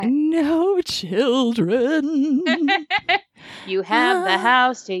no children. You have the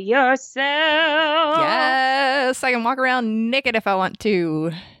house to yourself. Yes, I can walk around naked if I want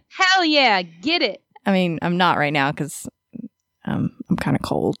to. Hell yeah, get it. I mean, I'm not right now because I'm kind of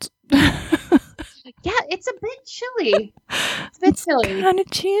cold. Yeah, it's a bit chilly. It's a bit chilly. Kind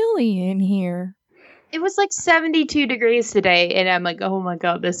of chilly in here. It was like 72 degrees today, and I'm like, oh my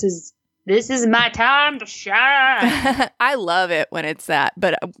god, this is my time to shine. I love it when it's that,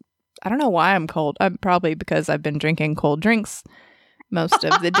 but I don't know why I'm cold. Probably because I've been drinking cold drinks most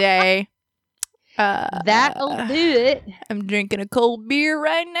of the day. That'll do it. I'm drinking a cold beer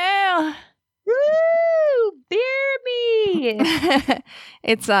right now. Woo! Beer me!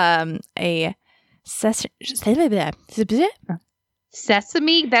 It's a Sesame?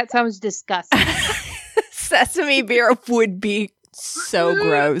 That sounds disgusting. Sesame beer would be so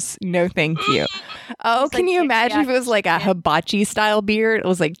gross. No, thank you. Oh, It's can like you imagine if it was like a hibachi style beer? It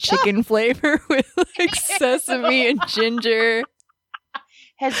was like chicken flavor with like sesame and ginger.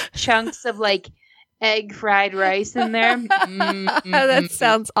 Has chunks of like egg fried rice in there. That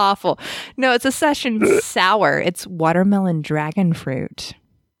sounds awful. No, it's a session sour. It's watermelon dragon fruit.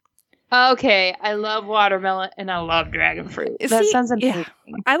 Okay, I love watermelon and I love dragon fruit. That sounds amazing.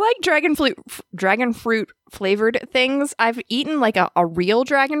 Yeah. I like dragon fruit flavored things. I've eaten like a real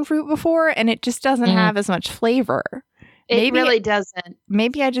dragon fruit before, and it just doesn't have as much flavor. It really doesn't.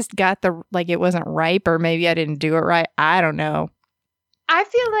 Maybe I just got it wasn't ripe, or maybe I didn't do it right. I don't know. I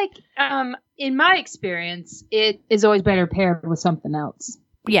feel like, in my experience, it is always better paired with something else.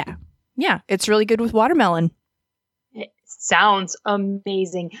 Yeah. Yeah. It's really good with watermelon. It sounds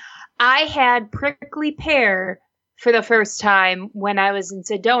amazing. I had prickly pear for the first time when I was in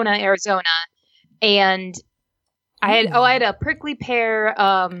Sedona, Arizona. And I had a prickly pear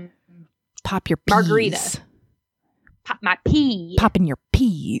Pop your peas. margarita. Pop my peas. Popping your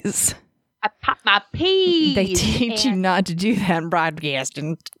peas. I pop my peas. They teach you not to do that in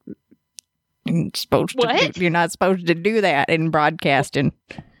broadcasting. You're not supposed to do that in broadcasting.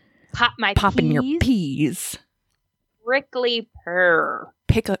 Pop my Popping peas. your peas. Prickly pear.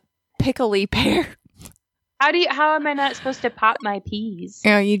 Pickly pear. How am I not supposed to pop my peas?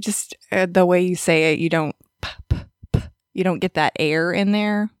 You know, you just the way you say it, you don't you don't get that air in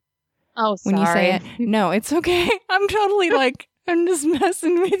there. Oh, sorry. When you say it. No, it's okay. I'm totally like, I'm just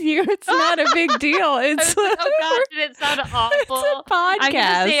messing with you. It's not a big deal. It's oh god, did it sound awful? It's a podcast. I'm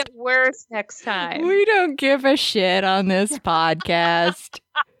gonna say it worse next time. We don't give a shit on this podcast.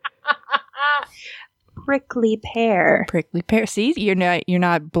 Prickly pear. Prickly pear. See, you're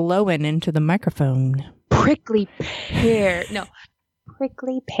not blowing into the microphone. Prickly pear. No.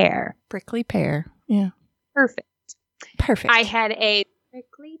 Prickly pear. Prickly pear. Yeah. Perfect. I had a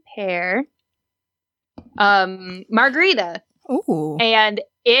prickly pear margarita. Ooh. And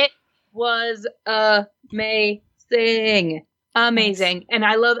it was amazing. Amazing. Nice. And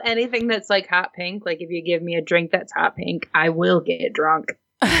I love anything that's like hot pink. Like if you give me a drink that's hot pink, I will get drunk.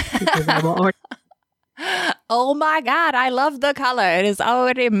 Because I will order. Oh my god, I love the color. It has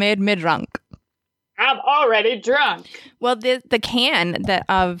already made me drunk. I'm already drunk. Well, the can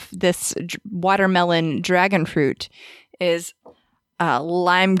of this watermelon dragon fruit is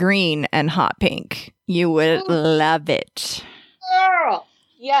lime green and hot pink. You would love it. Girl,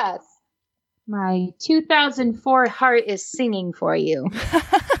 yes. My 2004 heart is singing for you.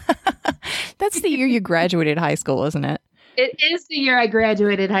 That's the year you graduated high school, isn't it? It is the year I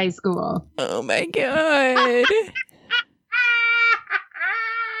graduated high school. Oh my god.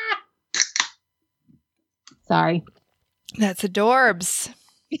 Sorry. That's adorbs.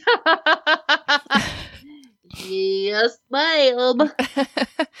 Yes, ma'am.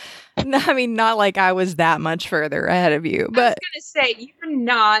 No, I mean, not like I was that much further ahead of you, but I was going to say, you're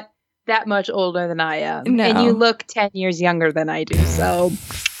not that much older than I am. No. And you look 10 years younger than I do, so.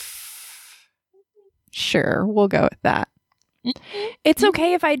 Sure, we'll go with that. It's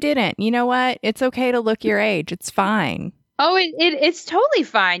okay if I didn't. You know what? It's okay to look your age. It's fine. Oh, it's totally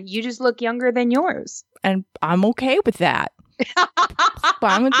fine. You just look younger than yours. And I'm okay with that.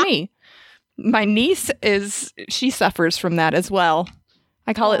 Fine with me. My niece she suffers from that as well.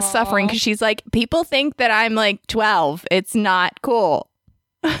 I call it suffering because she's like, people think that I'm like 12. It's not cool.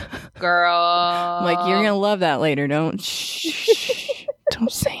 Girl. I'm like, you're going to love that later. Don't say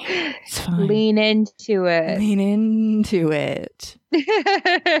it. It's fine. Lean into it. Lean into it.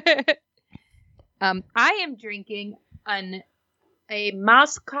 I am drinking a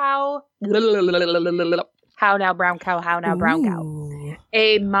Moscow. How now, brown cow? How now, brown cow?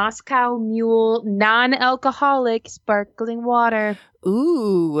 A Moscow Mule non-alcoholic sparkling water.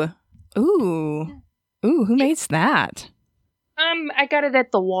 Ooh. Who makes that? I got it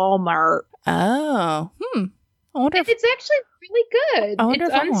at the Walmart. Oh, I wonder if It's actually really good. I wonder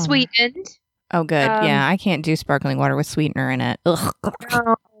It's if I want it. unsweetened. Oh, good. Yeah, I can't do sparkling water with sweetener in it. Ugh.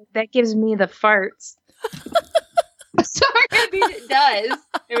 Oh, that gives me the farts. Sorry, I mean it does.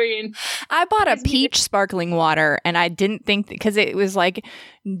 I mean, I bought a gives me peach sparkling water, and I didn't think because it was like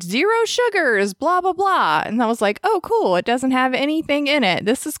 0 sugars, blah blah blah, and I was like, "Oh, cool! It doesn't have anything in it.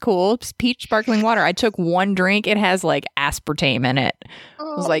 This is cool. It's peach sparkling water." I took one drink; it has like aspartame in it. I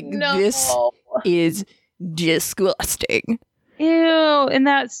was like, "This is disgusting." Ew, and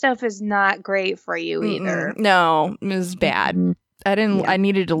that stuff is not great for you either. No, it was bad. Mm-mm. I didn't. Yeah. I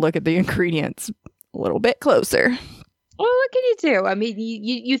needed to look at the ingredients a little bit closer. Well, what can you do? I mean,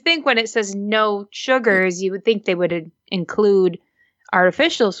 you think when it says no sugars, you would think they would include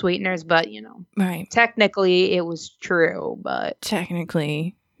artificial sweeteners, but Right. technically it was true. But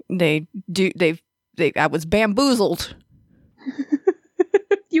Technically, they do. I was bamboozled.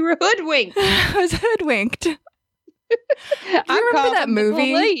 you were hoodwinked. I was hoodwinked. Do you remember that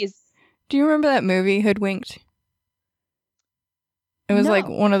movie? Do you remember that movie, Hoodwinked? It was like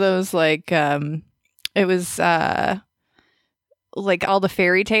No. one of those it was like all the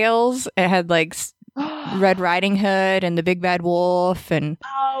fairy tales. It had like Red Riding Hood and the Big Bad Wolf and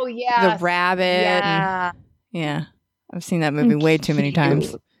Oh yeah, the rabbit. Yeah, Yeah. I've seen that movie way too many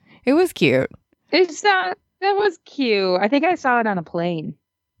times. It was cute. It's not. That was cute. I think I saw it on a plane.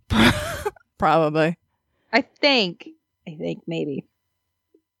 Probably. I think maybe.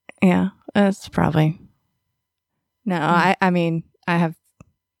 Yeah, that's probably. No, I mean, I have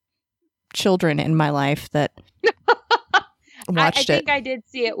children in my life that watched I think I did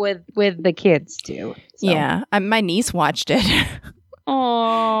see it with the kids too. So. Yeah, my niece watched it.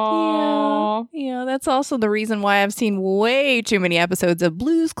 Aww. Yeah, that's also the reason why I've seen way too many episodes of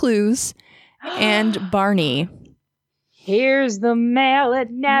Blue's Clues and Barney. Here's the mail,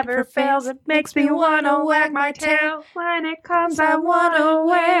 it never fails. It makes me wanna wag my tail. When it comes, I wanna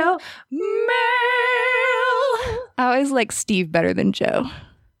wail. Mail. I always like Steve better than Joe.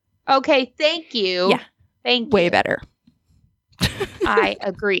 Okay, thank you. Yeah. Thank you. Way better. I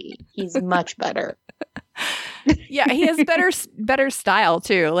agree. He's much better. Yeah, he has better style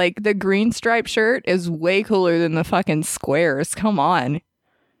too. Like the green striped shirt is way cooler than the fucking squares. Come on.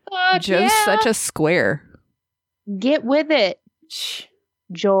 Joe's such a square. Get with it,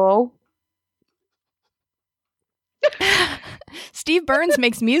 Joel. Steve Burns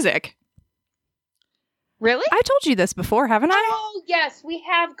makes music. Really? I told you this before, haven't I? Oh yes, we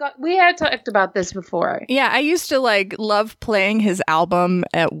have talked about this before. Yeah, I used to love playing his album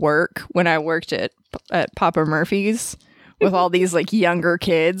at work when I worked at Papa Murphy's with all these younger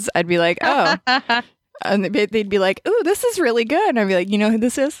kids. I'd be like, oh, and they'd be like, ooh, this is really good. And I'd be like, you know who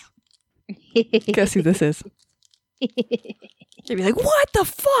this is? Guess who this is? They'd be like, what the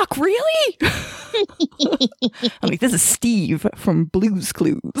fuck, really? I'm like, this is Steve from Blue's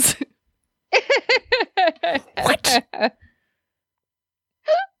Clues. What?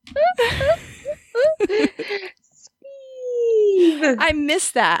 Steve. I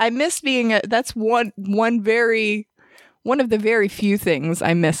miss that. I miss being that's one of the very few things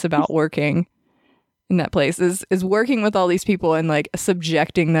I miss about working in that place is working with all these people and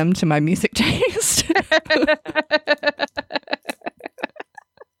subjecting them to my music taste.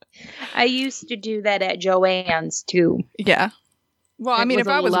 I used to do that at Joanne's too. Yeah. Well, I mean, was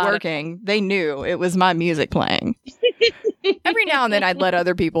if I a was lot of- working, they knew it was my music playing. Every now and then I'd let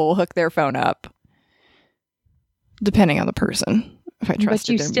other people hook their phone up, depending on the person, if I trusted But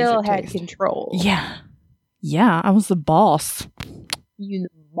you their still music had taste. control. Yeah. Yeah, I was the boss. You the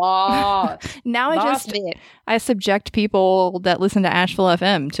boss. Now Boss bitch. I subject people that listen to Asheville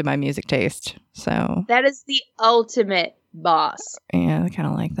FM to my music taste. So, That is the ultimate boss. yeah, I kind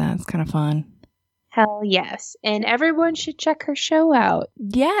of like that. It's kind of fun. Hell yes. And everyone should check her show out.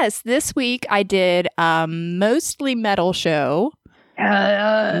 Yes, this week I did mostly metal show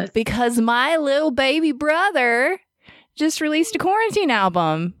because my little baby brother just released a Quarantine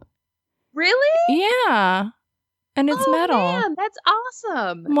album. Really? Yeah. And it's metal. Man, that's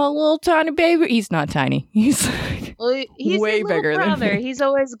awesome. My little tiny baby. He's not tiny. He's Well, he's way a little bigger than brother. me. He's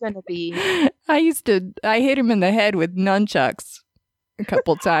always going to be. I hit him in the head with nunchucks a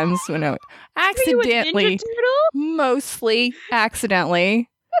couple times when I Are you a Ninja accidentally, Turtle? mostly accidentally.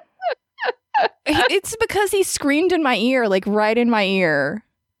 It's because he screamed in my ear, right in my ear.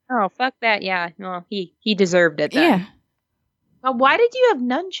 Oh, fuck that. Yeah. Well, he deserved it then. Yeah. Why did you have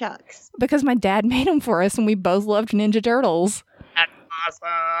nunchucks? Because my dad made them for us and we both loved Ninja Turtles. That's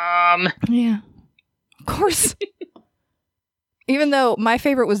awesome. Yeah. Of course. Even though my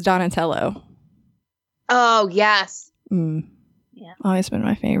favorite was Donatello. Oh, yes. Yeah. Always been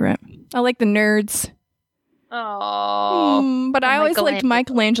my favorite. I like the nerds. Oh. But I always liked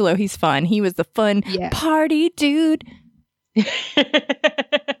Michelangelo. He's fun. He was the fun party dude.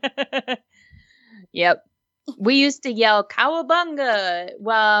 Yep. We used to yell "Cowabunga"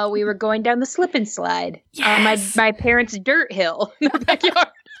 while we were going down the slip and slide on my parents' dirt hill in the backyard.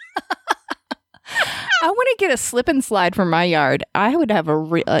 I want to get a slip and slide for my yard. I would have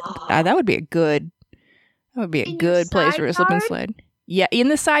that would be a good place for a slip and slide. Yeah, in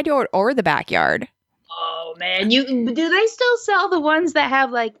the side yard or the backyard. Oh man, do they still sell the ones that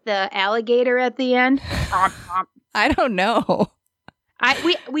have like the alligator at the end? I don't know.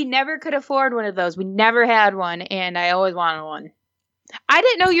 We never could afford one of those. We never had one, and I always wanted one. I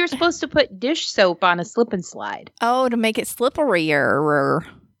didn't know you were supposed to put dish soap on a slip and slide. Oh, to make it slipperier.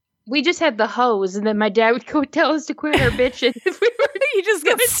 We just had the hose, and then my dad would go tell us to quit our bitching. You just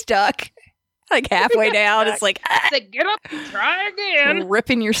get stuck like halfway down. It's like, get up and try again.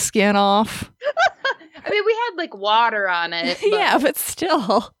 Ripping your skin off. I mean, we had like water on it. But yeah, but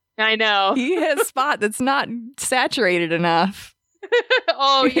still. I know. You hit a spot that's not saturated enough.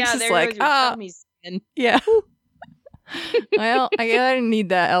 Oh, yeah. There like, your tummy skin. Yeah. Well, I didn't need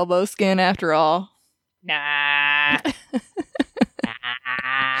that elbow skin after all. Nah.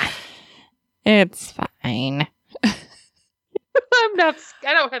 It's fine. I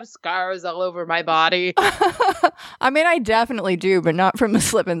don't have scars all over my body. I mean, I definitely do, but not from the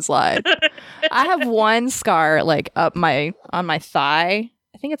slip and slide. I have one scar like on my thigh.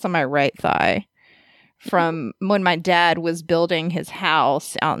 I think it's on my right thigh. From when my dad was building his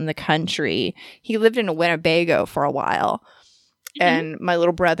house out in the country. He lived in Winnebago for a while. Mm-hmm. And my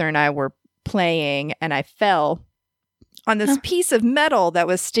little brother and I were playing, and I fell on this piece of metal that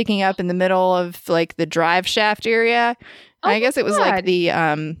was sticking up in the middle of like the drive shaft area. I guess it was like the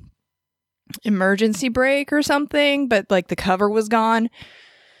emergency brake or something, but like the cover was gone.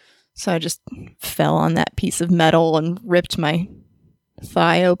 So I just fell on that piece of metal and ripped my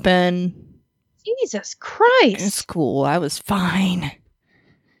thigh open. Jesus Christ. It's cool. I was fine.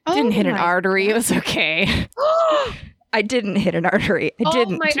 Didn't hit an artery. God. It was okay. I didn't hit an artery. I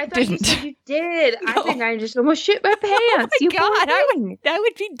didn't. I thought you said you did. No. I think I just almost shit my pants. Oh my God, I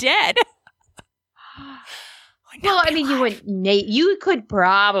would be dead. Well, I mean, you wouldn't. You could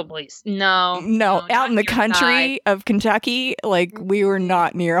probably no, out in the country of Kentucky, like we were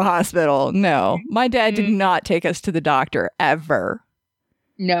not near a hospital. No, my dad did not take us to the doctor ever.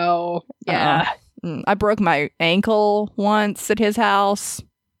 No, yeah. I broke my ankle once at his house.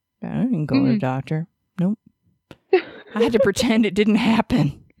 I didn't go to the doctor. Nope. I had to pretend it didn't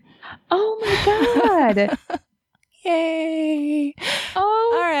happen. Oh my God! Yay!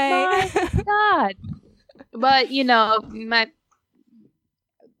 Oh, all right. My God! But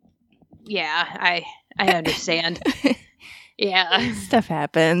I understand. Yeah, stuff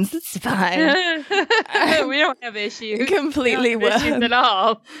happens. It's fine. We don't have issues. Completely well issues at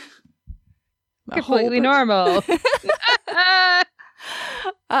all. Completely normal.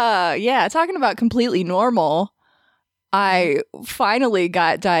 Yeah. Talking about completely normal. I finally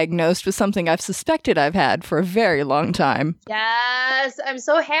got diagnosed with something I've suspected I've had for a very long time. Yes, I'm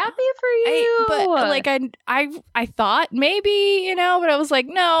so happy for you. I thought maybe, but I was like,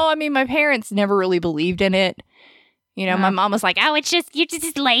 no. I mean, my parents never really believed in it. My mom was like, "Oh, you're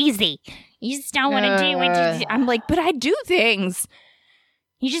just lazy. You just don't want to do it." I'm like, "But I do things.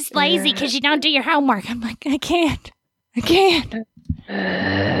 You're just lazy because you don't do your homework." I'm like, I can't.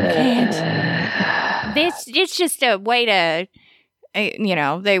 It's just a way to,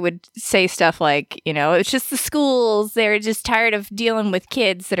 they would say stuff like, it's just the schools. They're just tired of dealing with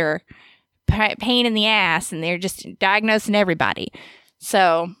kids that are pain in the ass, and they're just diagnosing everybody.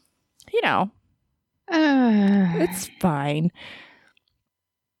 So, it's fine.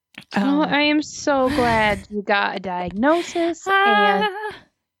 I am so glad you got a diagnosis. And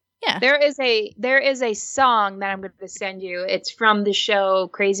yeah, there is a song that I'm going to send you. It's from the show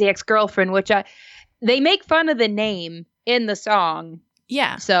Crazy Ex-Girlfriend, which they make fun of the name in the song.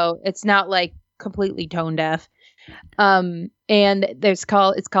 Yeah, so it's not like completely tone deaf. And it's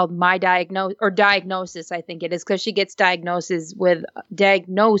called My Diagnosis, I think it is, because she gets diagnosed with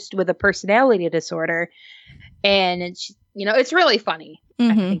a personality disorder, and it's really funny.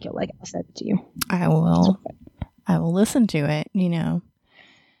 Mm-hmm. I think you'll like it. I'll send it to you. I will listen to it.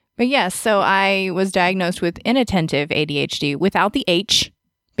 But yes, so I was diagnosed with inattentive ADHD without the H,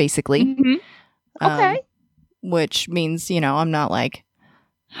 basically. Mm-hmm. Okay. Which means I'm not like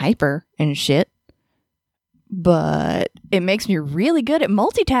hyper and shit. But it makes me really good at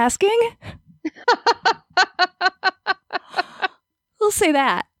multitasking. We'll say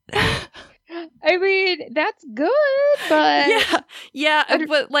that. I mean, that's good, but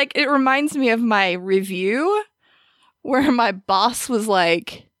but like it reminds me of my review where my boss was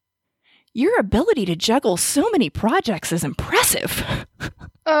like, "Your ability to juggle so many projects is impressive."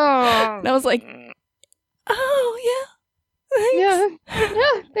 Oh, and I was like, "Oh yeah, thanks.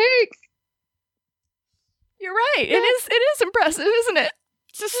 yeah, thanks." You're right. It is impressive, isn't it?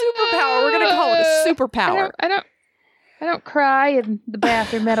 It's a superpower. We're gonna call it a superpower. I don't cry in the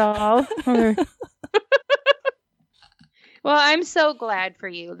bathroom at all. Well, I'm so glad for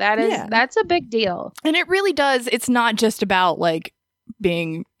you. That's a big deal. And it really does. It's not just about like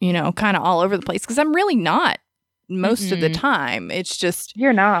being, kind of all over the place, because I'm really not most of the time. It's just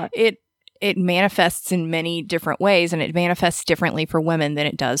you're not. It manifests in many different ways, and it manifests differently for women than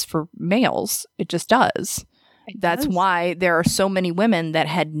it does for males. It just does. That's why there are so many women that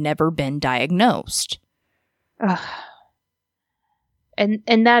had never been diagnosed. Ugh.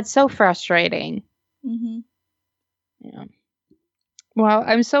 And that's so frustrating. Mm-hmm. Yeah. Well,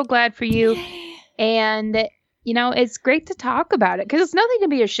 I'm so glad for you. And, it's great to talk about it because it's nothing to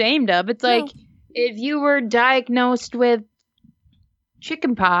be ashamed of. It's like if you were diagnosed with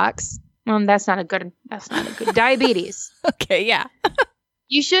chickenpox, that's not a good diabetes. Okay, yeah.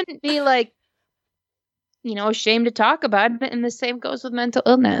 You shouldn't be like, ashamed to talk about it. And the same goes with mental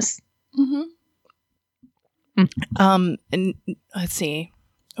illness. Mm-hmm. And let's see,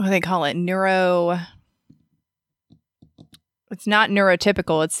 what do they call it? It's not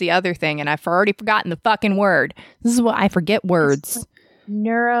neurotypical. It's the other thing. And I've already forgotten the fucking word. This is what I forget words.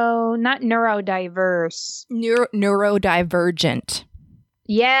 Not neurodiverse. Neurodivergent.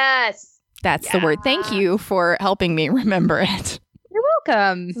 Yes. That's the word. Thank you for helping me remember it. You're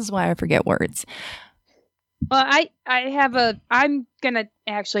welcome. This is why I forget words. Well, I'm going to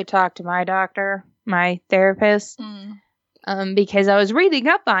actually talk to my doctor, my therapist, because I was reading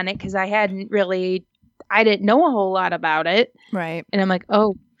up on it because I didn't know a whole lot about it. Right. And I'm like,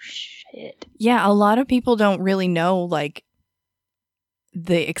 oh, shit. Yeah, a lot of people don't really know, like,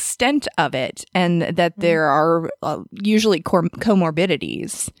 the extent of it, and that there are usually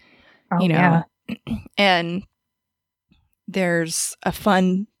comorbidities, Yeah. And there's a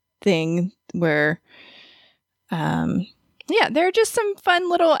fun thing where, there are just some fun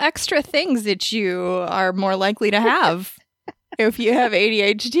little extra things that you are more likely to have if you have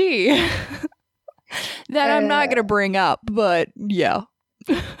ADHD that I'm not going to bring up, but yeah.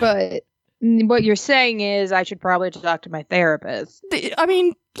 But what you're saying is I should probably talk to my therapist. I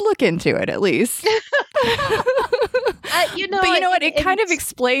mean, look into it at least. But you know what? It kind of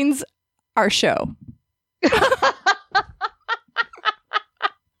explains our show.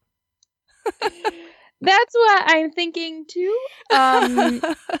 That's what I'm thinking too.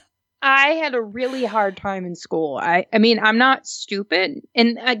 I had a really hard time in school. I mean, I'm not stupid.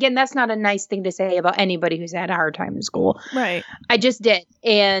 And again, that's not a nice thing to say about anybody who's had a hard time in school. Right. I just did.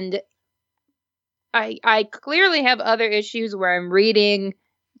 And I clearly have other issues where I'm reading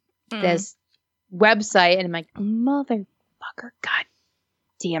this website and I'm like, motherfucker, god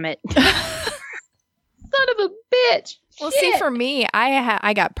damn it. Son of a bitch. Well, see, for me,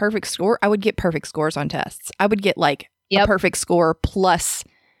 I got perfect score. I would get perfect scores on tests. I would get like a perfect score plus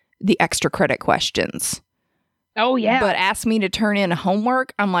the extra credit questions. Oh, yeah. But ask me to turn in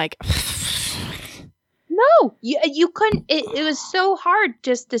homework, I'm like, no, you couldn't. It was so hard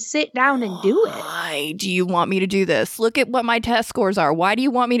just to sit down and do it. Why do you want me to do this? Look at what my test scores are. Why do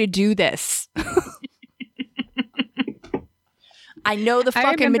you want me to do this? I know the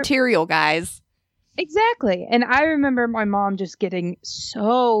fucking material, guys. Exactly. And I remember my mom just getting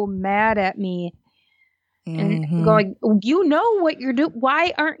so mad at me and going, you know what you're doing.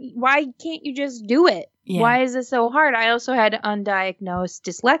 Why can't you just do it? Yeah. Why is it so hard? I also had undiagnosed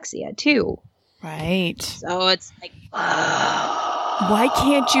dyslexia too. Right. So it's like, why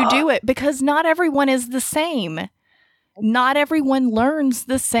can't you do it? Because not everyone is the same. Not everyone learns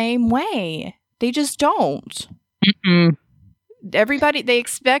the same way. They just don't. Mm-mm. They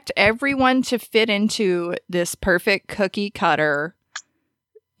expect everyone to fit into this perfect cookie cutter,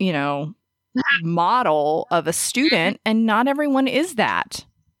 model of a student, and not everyone is that.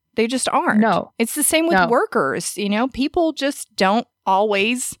 They just aren't. No. It's the same with workers. People just don't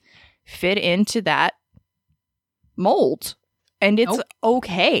always fit into that mold, and it's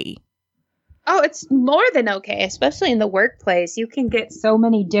okay. Oh, it's more than okay, especially in the workplace. You can get so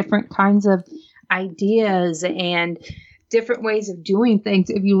many different kinds of ideas and different ways of doing things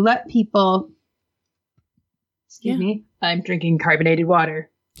if you let people. Excuse me, I'm drinking carbonated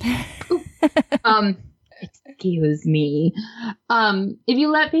water. Excuse me. If you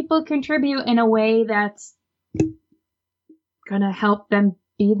let people contribute in a way that's gonna help them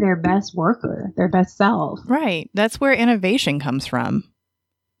be their best worker, their best self. Right. That's where innovation comes from.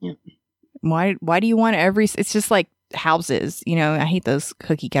 Yeah. Why do you want it's just like houses, I hate those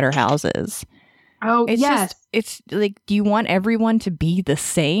cookie cutter houses. Oh, yes. It's like, do you want everyone to be the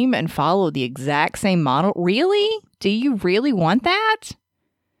same and follow the exact same model? Really? Do you really want that?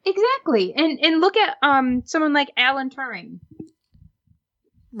 Exactly. And look at someone like Alan Turing.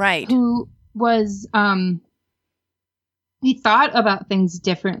 Right. Who was he thought about things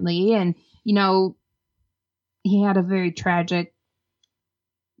differently, and he had a very tragic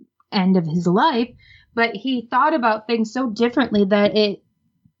end of his life, but he thought about things so differently that it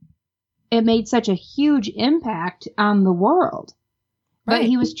made such a huge impact on the world. Right. But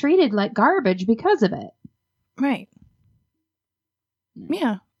he was treated like garbage because of it. Right.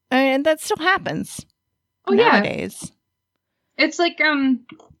 Yeah. And that still happens nowadays. Yeah. It's like,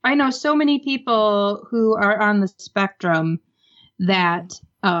 I know so many people who are on the spectrum that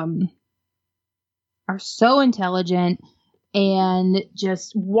are so intelligent and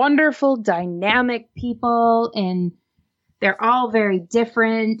just wonderful, dynamic people, and they're all very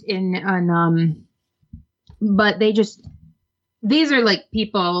different, but these are like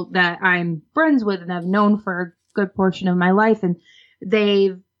people that I'm friends with and I've known for a good portion of my life, and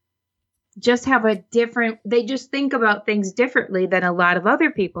they just they just think about things differently than a lot of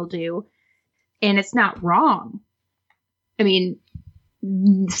other people do, and it's not wrong. I mean,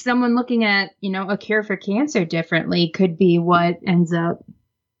 someone looking at, a cure for cancer differently could be what ends up,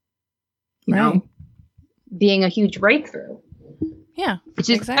 being a huge breakthrough. Yeah, it's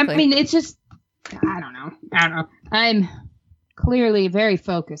just, exactly. I mean, it's just, I don't know. I'm clearly very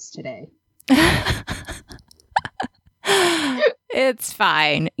focused today. It's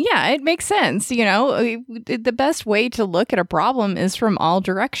fine. Yeah, it makes sense. The best way to look at a problem is from all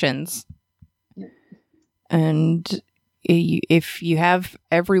directions. Yeah. And if you have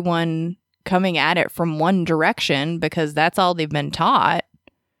everyone coming at it from one direction because that's all they've been taught,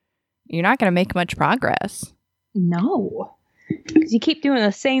 you're not going to make much progress. No. Because you keep doing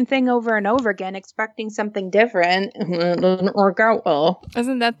the same thing over and over again, expecting something different, and it doesn't work out well.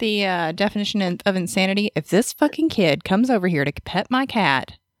 Isn't that the definition of insanity? If this fucking kid comes over here to pet my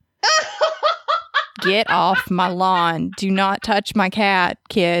cat, get off my lawn. Do not touch my cat,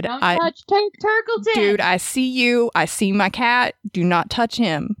 kid. Don't touch Turkleton. Dude, I see you. I see my cat. Do not touch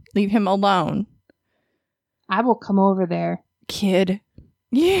him. Leave him alone. I will come over there. Kid.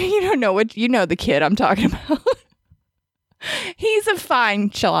 You don't know the kid I'm talking about. He's a fine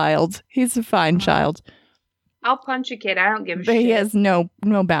child. I'll punch a kid. I don't give a but shit. He has no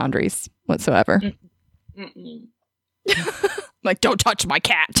boundaries whatsoever. Like, don't touch my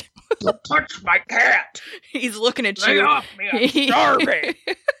cat. Don't touch my cat. He's looking at Lay you. off me. I'm starving.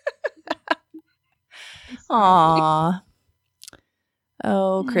 Aww.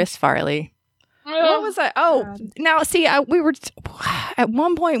 Oh, Chris Farley. What was I? Oh, God. Now see, we were at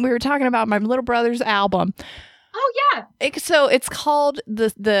one point we were talking about my little brother's album. Oh yeah. So it's called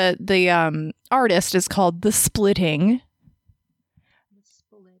the artist is called The Splitting,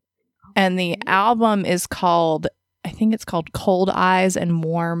 and the album is called, I think it's called Cold Eyes and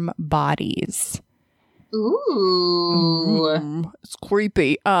Warm Bodies. Ooh, it's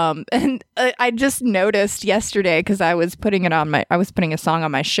creepy. And I just noticed yesterday because I was putting a song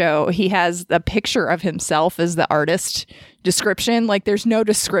on my show. He has a picture of himself as the artist description. Like, there's no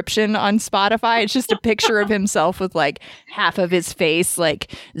description on Spotify. It's just a picture of himself with like half of his face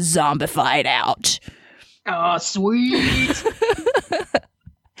like zombified out. Oh, sweet.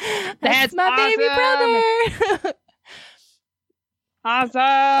 That's my awesome. baby brother.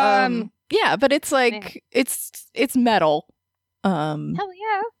 Awesome. Yeah, but it's like it's metal. Hell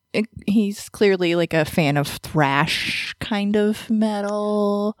yeah. He's clearly like a fan of thrash kind of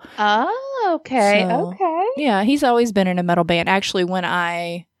metal. Oh, okay. Okay. Yeah, he's always been in a metal band. Actually, when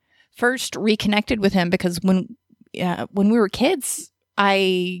I first reconnected with him, because when we were kids,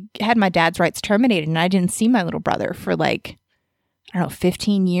 I had my dad's rights terminated and I didn't see my little brother for like, I don't know,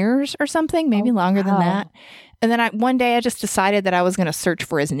 15 years or something, maybe longer than that. And then one day I just decided that I was going to search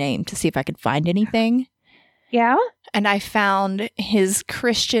for his name to see if I could find anything. Yeah? And I found his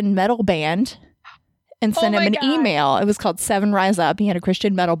Christian metal band and sent him an email. It was called Seven Rise Up. He had a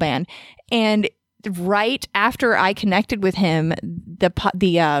Christian metal band. And right after I connected with him,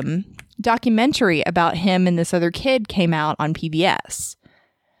 the documentary about him and this other kid came out on PBS.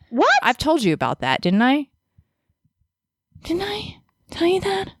 What? I've told you about that, didn't I? Didn't I tell you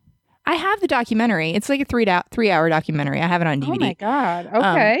that? I have the documentary. It's like a 3-hour documentary. I have it on DVD. Oh my God.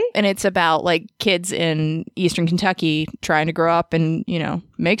 Okay. And it's about like kids in Eastern Kentucky trying to grow up and,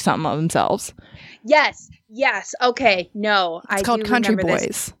 make something of themselves. Yes. Okay. No, It's called Country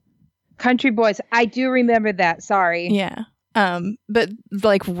Boys. Country Boys. I do remember that. Sorry. Yeah. But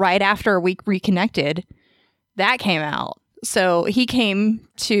like right after we reconnected, that came out. So he came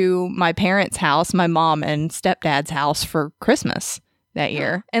to my parents' house, my mom and stepdad's house for Christmas that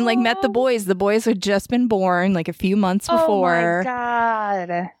year, and like met the boys. The boys had just been born like a few months before. Oh my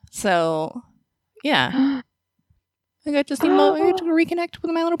God. So, yeah. I got to see I got to reconnect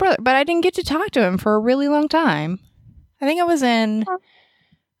with my little brother, but I didn't get to talk to him for a really long time. I think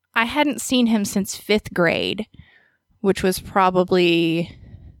I hadn't seen him since 5th grade, which was probably,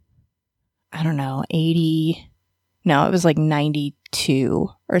 I don't know, 80. No, it was like 92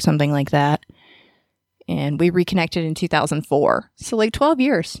 or something like that. And we reconnected in 2004. So like 12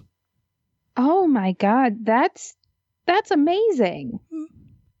 years. Oh my God. That's amazing.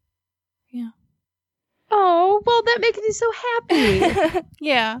 Yeah. Oh, well, that makes me so happy.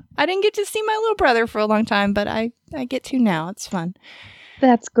 Yeah. I didn't get to see my little brother for a long time, but I get to now. It's fun.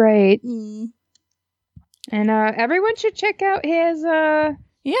 That's great. Mm. And everyone should check out his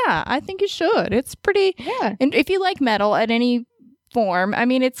Yeah, I think you should. It's pretty. Yeah. And if you like metal at any form, I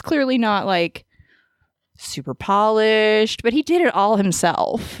mean, it's clearly not like super polished, but he did it all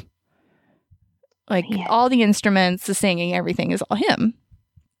himself. Like all the instruments, the singing, everything is all him.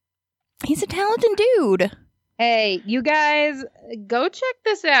 He's a talented dude. Hey, you guys, go check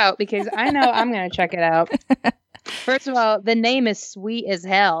this out because I know I'm going to check it out. First of all, the name is sweet as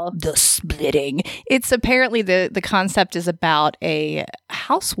hell. The Splitting. It's apparently the concept is about a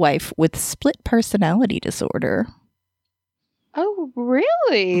housewife with split personality disorder. Oh,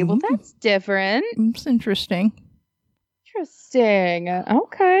 really? Well, that's different. It's interesting. Interesting.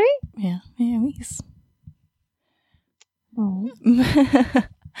 Okay. Yeah. He's... Oh.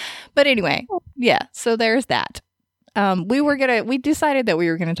 But anyway, yeah. So there's that. We decided that we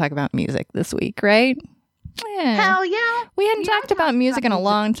were gonna talk about music this week, right? Yeah. Hell yeah. We hadn't talked about music in a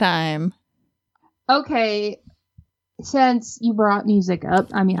long time. Okay. Since you brought music up,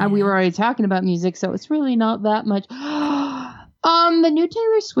 I mean, we were already talking about music, so it's really not that much. The new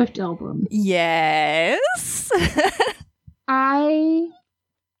Taylor Swift album. Yes. I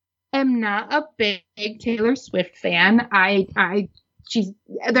am not a big Taylor Swift fan.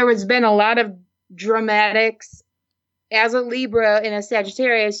 There has been a lot of dramatics. As a Libra and a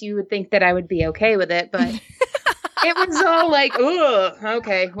Sagittarius, you would think that I would be okay with it, but it was all like, ugh,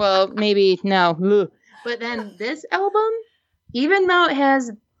 okay, well, maybe no. Ugh. But then this album, even though it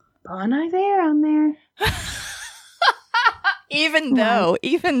has Bon Iver on there, even though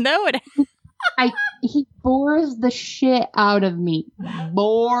it, he bores the shit out of me.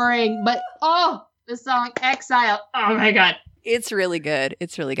 Boring, but the song Exile. Oh my God, it's really good.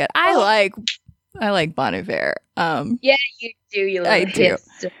 It's really good. I like Bon Iver. Yeah, you do. You I do.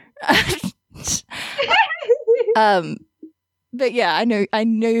 But yeah, I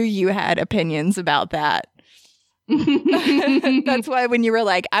know you had opinions about that. That's why when you were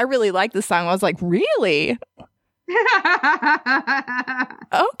like, I really like this song, I was like, really?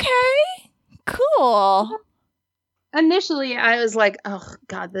 Okay, cool. Initially, I was like, oh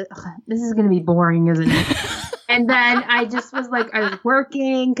God, this is going to be boring, isn't it? And then I just was like, I was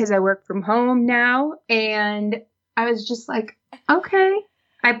working because I work from home now. And I was just like, okay.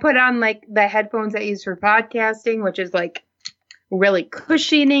 I put on like the headphones I use for podcasting, which is like really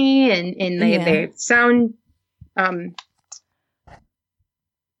cushiony and they sound,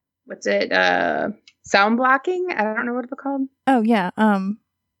 what's it? Sound blocking? I don't know what it's called. Oh, yeah. Oh,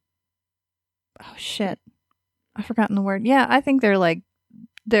 shit. I've forgotten the word. Yeah, I think they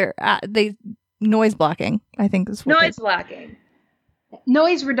noise blocking, I think is what noise blocking.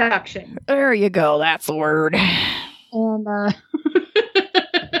 Noise reduction. There you go. That's the word. And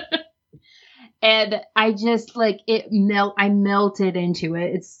and I just like I melted into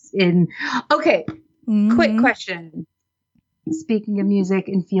it. It's in okay. Mm-hmm. Quick question. Speaking of music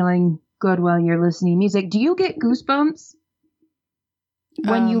and feeling good while you're listening to music, do you get goosebumps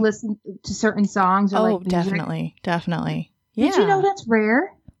when you listen to certain songs or like music? Definitely. Yeah. Did you know that's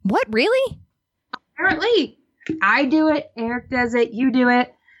rare? What, really? Apparently. I do it. Eric does it. You do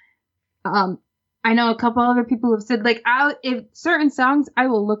it. I know a couple other people have said like, if certain songs, I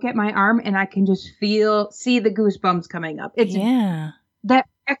will look at my arm and I can just see the goosebumps coming up. That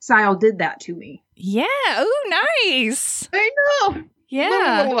Exile did that to me. Yeah. Oh, nice. I know.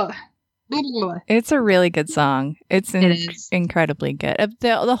 Yeah. It's a really good song. It is incredibly good.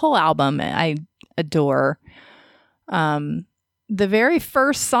 The whole album I adore. the very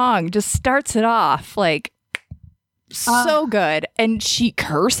first song just starts it off like so good. And she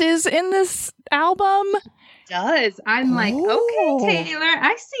curses in this album. Does. I'm like, okay, Taylor,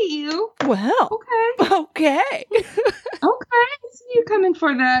 I see you. Well, okay. Okay. I see you coming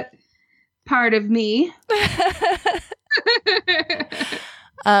for that part of me.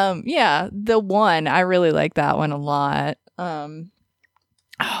 Yeah, the one, I really like that one a lot. What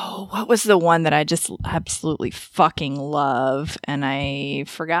was the one that I just absolutely fucking love? And I've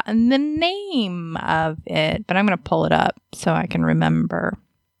forgotten the name of it, but I'm going to pull it up so I can remember.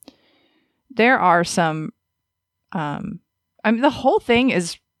 There are some, the whole thing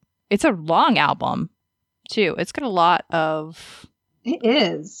it's a long album too. It's got a lot of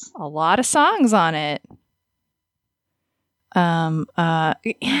songs on it.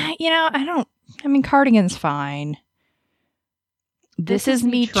 Cardigan's fine. This is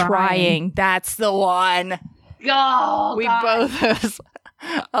me trying. That's the one. Oh, we both.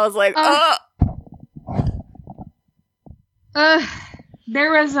 I was like,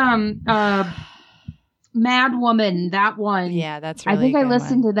 there was Mad Woman. That one. Yeah, that's really. I think I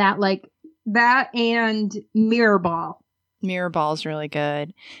listened to that, like that, and Mirrorball. Mirrorball's really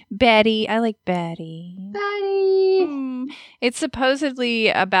good. Betty, I like Betty. It's supposedly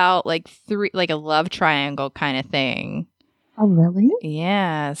about like a love triangle kind of thing. Oh, really?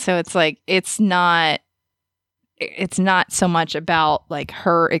 Yeah. So it's like it's not so much about like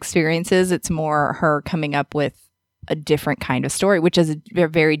her experiences. It's more her coming up with a different kind of story, which is a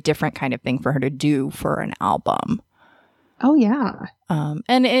very different kind of thing for her to do for an album. Oh, yeah.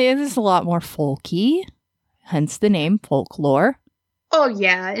 And it is a lot more folky, hence the name Folklore. Oh,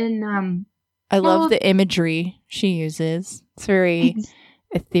 yeah. And I love the imagery she uses. It's very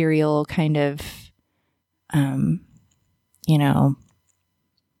ethereal kind of,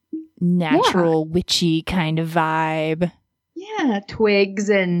 natural witchy kind of vibe. Yeah, twigs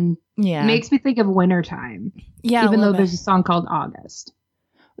and makes me think of wintertime. Yeah, even though there's a song called August.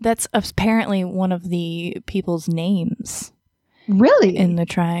 That's apparently one of the people's names. Really? In the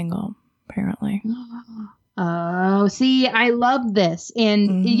Triangle, apparently. Oh, see, I love this.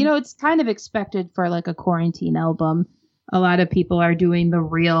 And, it's kind of expected for like a quarantine album. A lot of people are doing the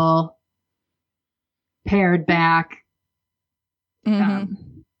real pared back,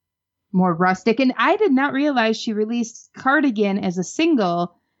 more rustic. And I did not realize she released Cardigan as a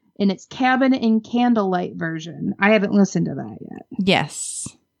single in its Cabin and Candlelight version. I haven't listened to that yet. Yes.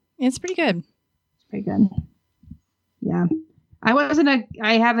 It's pretty good. It's pretty good. Yeah.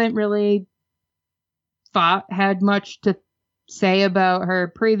 I haven't really had much to say about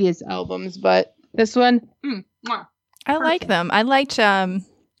her previous albums, but this one, I like them. I liked Lava.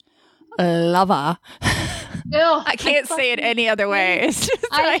 I can't say it any other way. It's just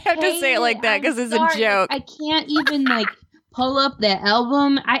I have to say it like that because it's a joke. I can't even pull up the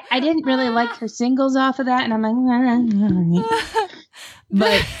album. I didn't really like her singles off of that, and I'm like,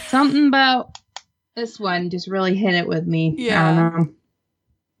 but something about this one just really hit it with me. Yeah. I don't know.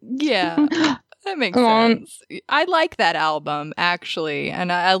 Yeah. That makes sense. I like that album, actually. And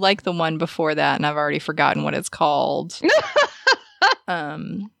I like the one before that, and I've already forgotten what it's called.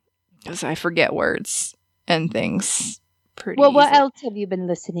 Because I forget words and things pretty Well, what easily. else have you been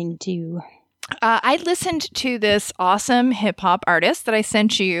listening to? I listened to this awesome hip-hop artist that I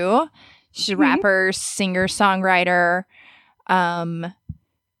sent you. She's a rapper, singer, songwriter. Her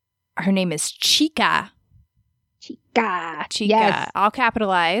name is Chica. Chica. Yes. All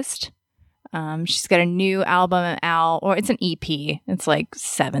capitalized. She's got a new album out, or it's an EP. It's like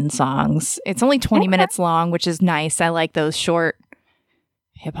 7 songs. It's only 20 minutes long, which is nice. I like those short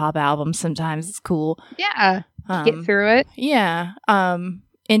hip-hop albums sometimes. It's cool. Yeah. Get through it. Yeah.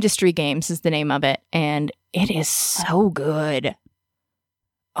 Industry Games is the name of it, and it is so good.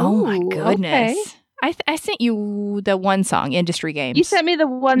 Oh my goodness. Okay. I sent you the one song, Industry Games. You sent me the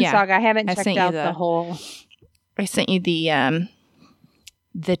one song. I haven't checked out the whole. I sent you the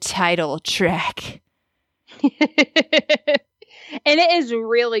title track. And it is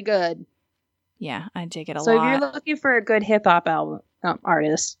really good. Yeah, I dig it a lot. So if you're looking for a good hip hop album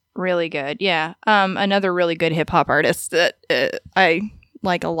artist, really good. Yeah. Another really good hip hop artist that I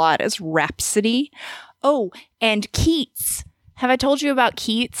like a lot is Rhapsody. Oh, and Keats. Have I told you about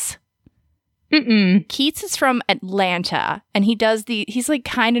Keats? Mm-mm. Keats is from Atlanta, and he's like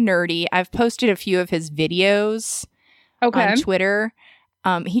kind of nerdy. I've posted a few of his videos on Twitter.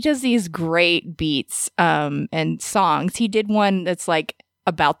 He does these great beats and songs. He did one that's like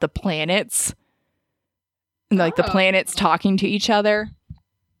about the planets, and like the planets talking to each other.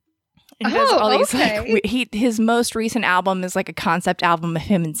 And he does all these like his most recent album is like a concept album of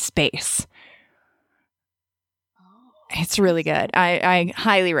him in space. It's really good. I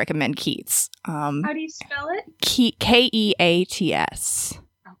highly recommend Keats. How do you spell it? Keats.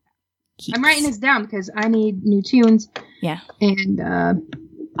 Keats. I'm writing this down because I need new tunes. Yeah. And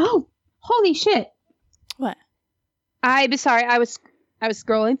oh, holy shit! What? I'm sorry. I was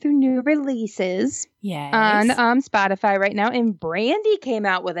scrolling through new releases Yes. on Spotify right now, and Brandy came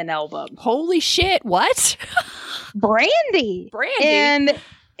out with an album. Holy shit! What? Brandy. And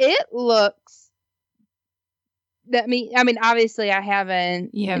it looks. I mean, obviously, I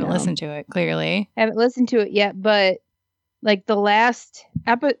haven't. You haven't listened to it, clearly. Haven't listened to it yet, but like the last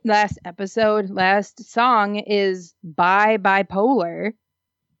song is "By Bipolar,"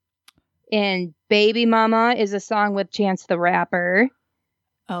 and "Baby Mama" is a song with Chance the Rapper.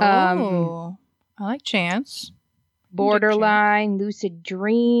 Oh, I like Chance. "Borderline," "Lucid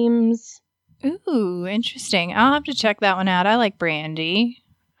Dreams." Ooh, interesting. I'll have to check that one out. I like Brandy.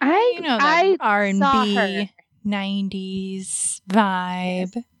 I R&B 90s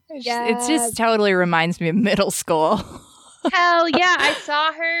vibe. Yes. It just totally reminds me of middle school. Hell yeah, I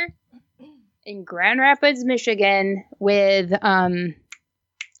saw her in Grand Rapids, Michigan with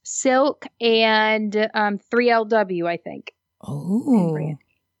Silk and 3LW, I think. Oh.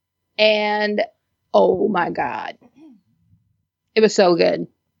 And oh my god. It was so good.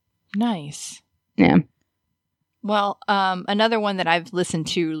 Nice. Yeah. Well, another one that I've listened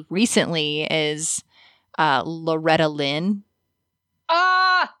to recently is Loretta Lynn.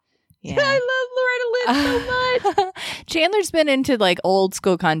 Ah! Yeah. I love Loretta Lynn so much. Chandler's been into like old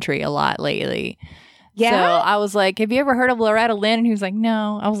school country a lot lately. Yeah. So I was like, have you ever heard of Loretta Lynn? And he was like,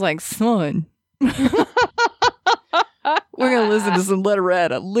 no. I was like, son, we're going to listen to some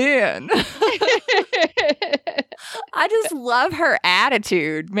Loretta Lynn. I just love her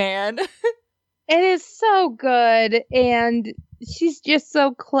attitude, man. It is so good. And she's just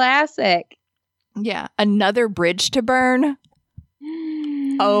so classic. Yeah. Another Bridge to Burn.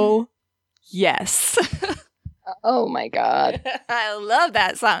 Oh, yes. Oh my god. I love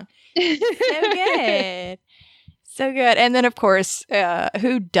that song. So good. So good. And then, of course,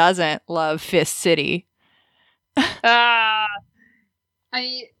 who doesn't love Fist City? I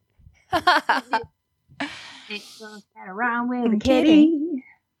around with a kitty.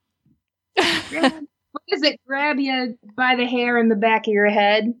 What is it? Grab you by the hair in the back of your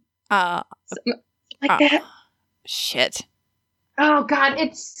head. Like that. Shit. Oh god,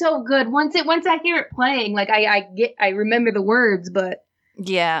 it's so good. Once I hear it playing, like I remember the words, but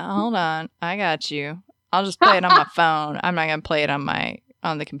Yeah, hold on. I got you. I'll just play it on my phone. I'm not gonna play it on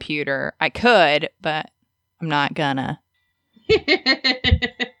the computer. I could, but I'm not gonna.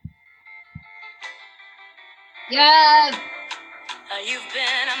 yes. You've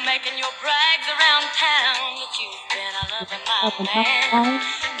been making your brags around town that you've been loving my man.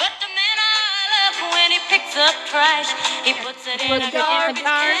 But the man I love, when he picks up trash, he puts it in a garbage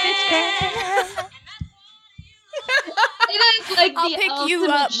can. It is like I'll the pick you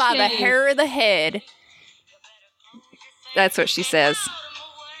ultimate up by the shade. hair of the head. That's what she says.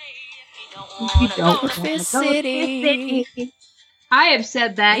 If you don't Fist wanna go to City. I have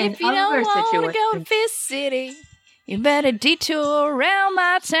said that If in you don't other want to situations. go to Fist City, you better detour around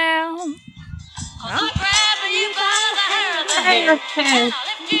my town. I'll grab you by the hair of the head, and I'll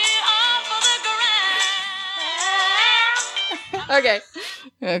lift you off of the ground.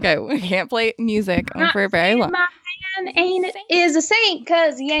 Okay, we can't play music for very long. My man ain't Is a saint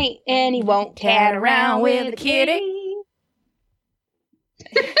cause he ain't and he won't cat around with a kitty.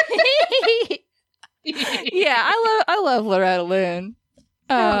 Yeah, I love Loretta Lynn.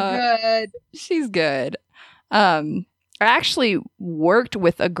 good. She's good. I actually worked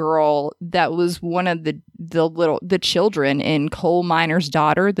with a girl that was one of the children in Coal Miner's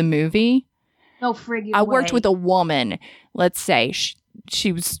Daughter, the movie. No friggin' I worked way. with a woman. Let's say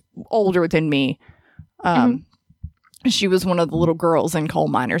she was older than me. She was one of the little girls in Coal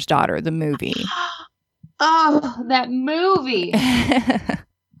Miner's Daughter, the movie. Oh, that movie.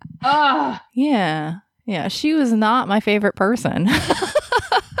 Oh. Yeah. She was not my favorite person.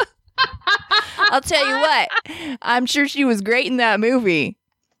 I'll tell you what. I'm sure she was great in that movie.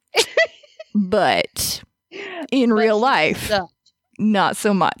 But in real life, sucked. not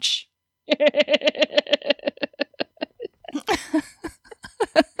so much.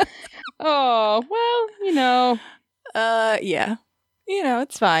 Oh, well, Yeah.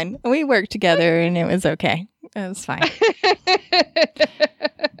 It's fine. We worked together and it was okay. It was fine.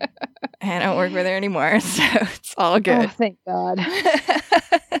 I don't work with her anymore, so it's all Oh, good. thank God.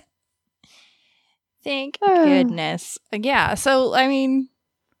 Thank goodness. Yeah, so, I mean,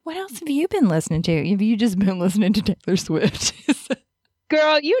 what else have you been listening to? Have you just been listening to Taylor Swift?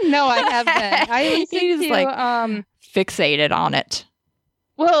 Girl, you know I have been. I You listened just, to like, fixated on it.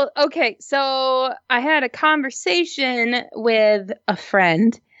 well, okay, so I had a conversation with a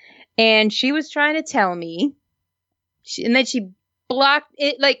friend, and she was trying to tell me, and then she blocked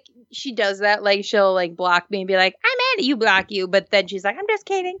it. Like she does that, like she'll like block me and be like, "I'm mad at you, block you," but then she's like, "I'm just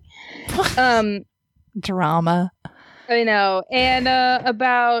kidding." Drama. I know, and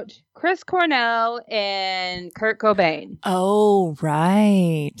about Chris Cornell and Kurt Cobain. Oh,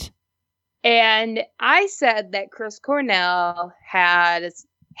 right. And I said that Chris Cornell had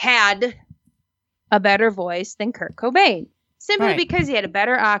a better voice than Kurt Cobain, simply Right. because he had a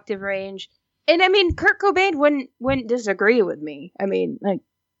better octave range. And I mean, Kurt Cobain wouldn't disagree with me. I mean, like,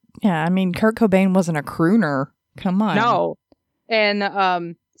 Yeah, I mean, Kurt Cobain wasn't a crooner. Come on. no. And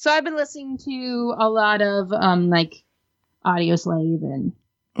so I've been listening to a lot of like Audio Slave and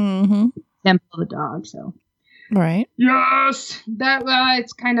Mm-hmm. Temple of the Dog. So Right. Yes, that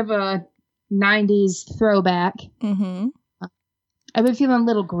it's kind of a '90s throwback. Mm-hmm. I've been feeling a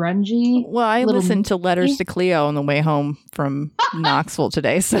little grungy. Well, I Little listened to Letters moody. to Cleo on the way home from Knoxville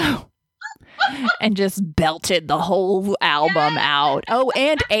today, so and just belted the whole album out. Oh,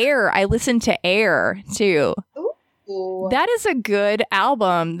 and Air. I listened to Air too. ooh. That is a good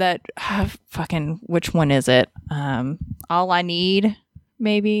album. That fucking which one is it? All I Need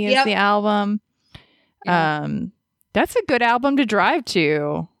maybe is Yep. the album. Yeah. That's a good album to drive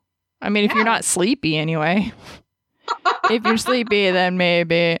to. I mean, if you're not sleepy anyway. If you're sleepy, then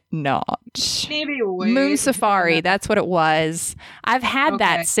maybe not. Maybe Moon Safari, that's what it was. I've had Okay.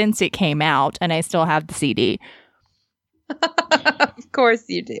 that since it came out, and I still have the CD. Of course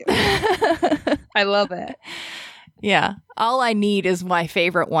you do. I love it. Yeah. All I Need is my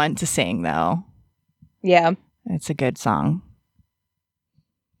favorite one to sing, though. Yeah. It's a good song.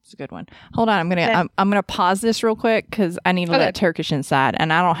 It's a good one. Hold on, I'm Okay. gonna pause this real quick because I need to let Turkish inside,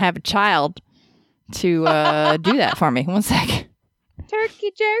 and I don't have a child to do that for me. One sec.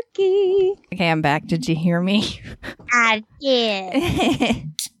 Turkey jerky. Okay, I'm back. Did you hear me? I did.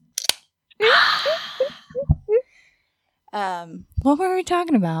 What were we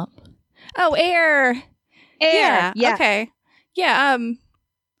talking about? Oh, Air. Air. Yeah. Okay. Yeah.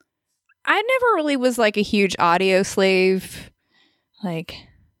 I never really was like a huge Audio Slave like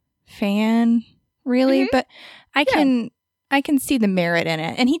fan, really, but I can see the merit in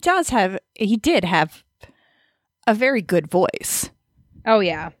it, and he did have a very good voice. Oh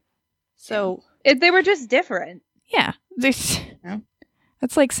yeah. So They were just different. yeah, Yeah.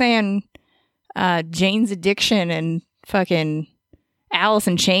 that's like saying Jane's Addiction and fucking Alice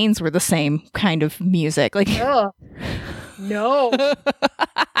in Chains were the same kind of music. Like, Oh no.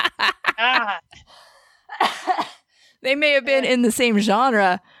 they may have been in the same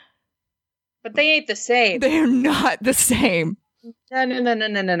genre. But they ain't the same. They're not the same. No.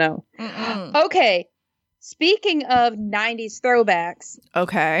 Mm-mm. Okay. Speaking of 90s throwbacks,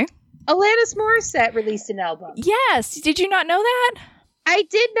 Okay. Alanis Morissette released an album. Yes. Did you not know that? I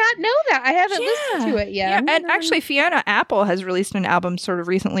did not know that. I haven't listened to it yet. Yeah. And actually, Fiona Apple has released an album sort of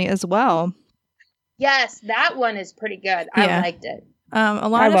recently as well. Yes, that one is pretty good. Yeah. I liked it.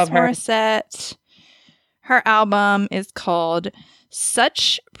 Alanis love her. Morissette. Her album is called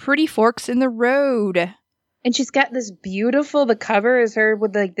Such Pretty Forks in the Road. And she's got this beautiful, the cover is her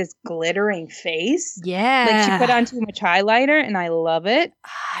with like this glittering face. Yeah. Like she put on too much highlighter and I love it.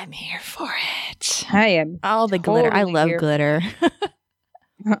 I'm here for it. I am. All the glitter. I totally love here. glitter.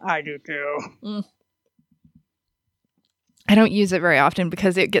 I do too. I don't use it very often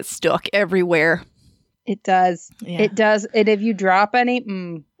because it gets stuck everywhere. It does. Yeah. It does. And if you drop any,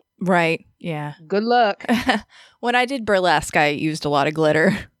 Right. Yeah. good luck. When I did burlesque, I used a lot of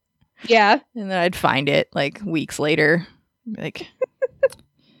glitter. Yeah. And then I'd find it like weeks later. Like,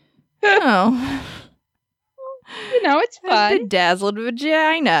 oh, You know, it's a fun. bedazzled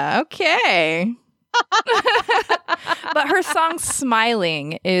vagina. Okay. But her song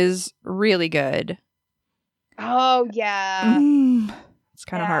Smiling is really good. Oh, yeah. It's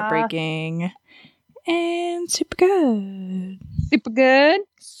kind of Yeah. heartbreaking and super good. Super good.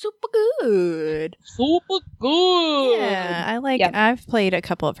 Super good. Super good. Yeah, I like. Yeah. I've played a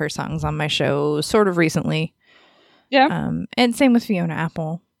couple of her songs on my show, sort of recently. Yeah. And same with Fiona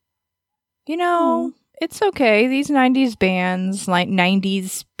Apple. You know, it's okay. These '90s bands, like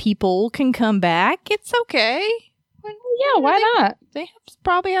 '90s people, can come back. It's okay. Yeah, why not? They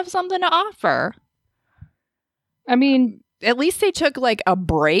probably have something to offer. I mean, At least they took like a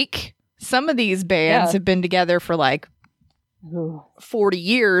break. Some of these bands Yeah. have been together for like 40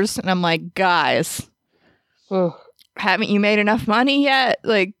 years, and I'm like, guys, haven't you made enough money yet?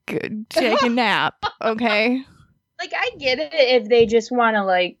 Like, take a nap, okay? like, I get it if they just want to,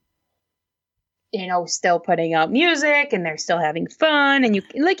 like, you know, still putting out music and they're still having fun. And you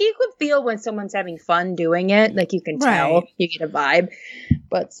could feel when someone's having fun doing it. Like, you can tell, Right. you get a vibe.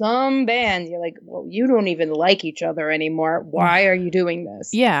 But some bands, you're like, well, you don't even like each other anymore. Why are you doing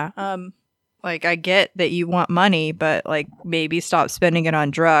this? Yeah. Like, I get that you want money, but, like, maybe stop spending it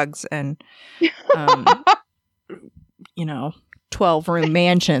on drugs and, you know, 12-room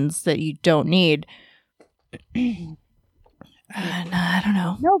mansions that you don't need. I don't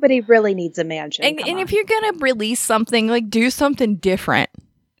know. Nobody really needs a mansion. And Come on. if you're going to release something, like, do something different.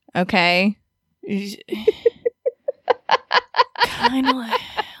 Okay? Kind of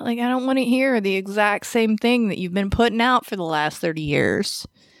like, I don't want to hear the exact same thing that you've been putting out for the last 30 years.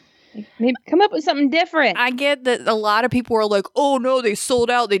 Maybe come up with something different. I get that a lot of people are like, oh no, they sold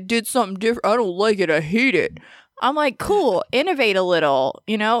out. They did something different. I don't like it. I hate it. I'm like, cool. Innovate a little,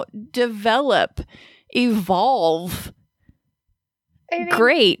 you know, develop, evolve. I mean,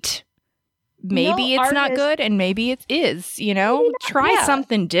 Great. Maybe no it's not artist- good and maybe it is, you know, try yeah.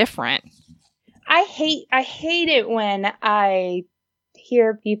 something different. I hate it when I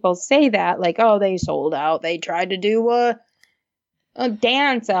hear people say that, like, oh, they sold out. They tried to do a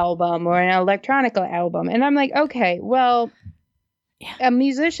dance album or an electronic album. And I'm like, okay, well, Yeah. a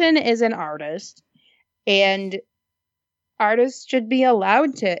musician is an artist, and artists should be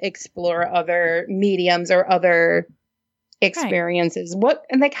allowed to explore other mediums or other experiences. What,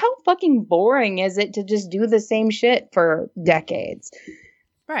 and like, how fucking boring is it to just do the same shit for decades?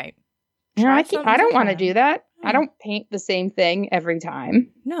 Right. You know, Try I something don't want to different. do that. Yeah. I don't paint the same thing every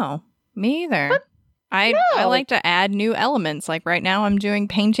time. No, me either. I no. like to add new elements. Like right now, I'm doing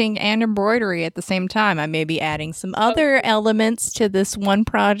painting and embroidery at the same time. I may be adding some other elements to this one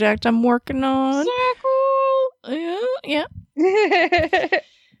project I'm working on. Yeah.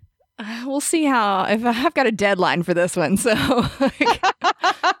 We'll see how. If I've got a deadline for this one, so.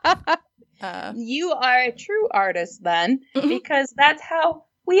 You are a true artist then, Mhm. because that's how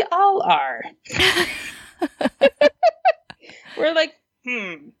we all are. We're like,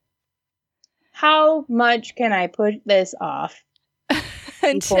 how much can I put this off before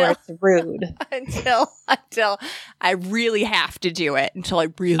until it's rude? until I really have to do it. Until I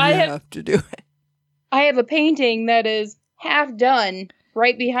really I have- have to do it. I have a painting that is half done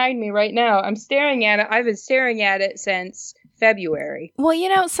right behind me right now. I'm staring at it. I've been staring at it since February. Well,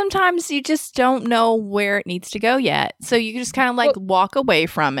 you know, sometimes you just don't know where it needs to go yet. So you just kind of like walk away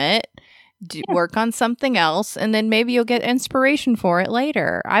from it, work on something else, and then maybe you'll get inspiration for it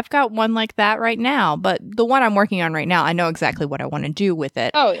later. I've got one like that right now, but the one I'm working on right now, I know exactly what I want to do with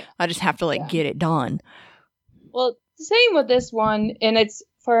it. Oh, yeah. I just have to like Yeah. get it done. Well, same with this one, and it's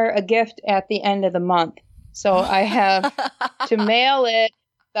for a gift at the end of the month. So I have to mail it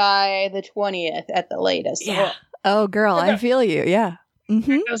by the 20th at the latest. So Yeah. Oh, girl, I feel you. Yeah.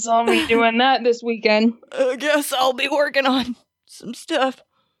 Mm-hmm. I guess I'll be doing that this weekend. I guess I'll be working on some stuff.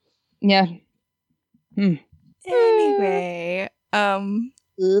 Yeah. Anyway,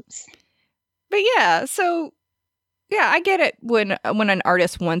 Oops. but yeah, so yeah, I get it when an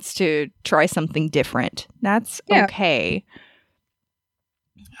artist wants to try something different. That's Yeah. okay.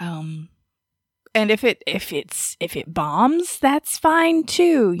 And if it bombs, that's fine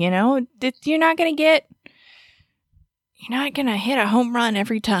too. You know, you're not gonna hit a home run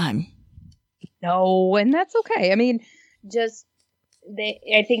every time. No, and that's okay. I mean,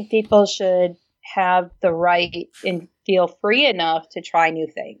 I think people should have the right and feel free enough to try new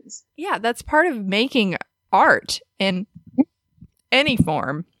things. Yeah, that's part of making art in any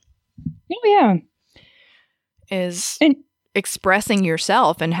form. Oh, yeah. Is And- expressing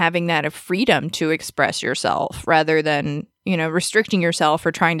yourself and having that freedom to express yourself rather than, you know, restricting yourself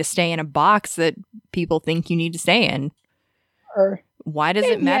or trying to stay in a box that people think you need to stay in. Or Why does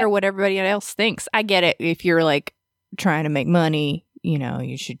Yeah, it matter yeah. what everybody else thinks? I get it. If you're like trying to make money, you know,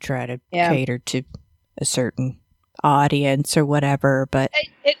 you should try to Yeah. cater to a certain audience or whatever. But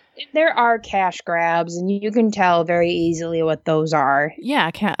there are cash grabs, and you can tell very easily what those are. yeah,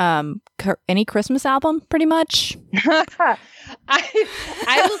 any Christmas album, pretty much.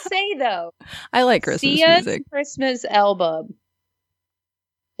 I will say, though, I like Christmas Sia's music. Christmas album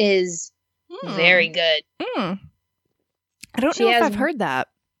is very good. I don't She know if has- I've heard that.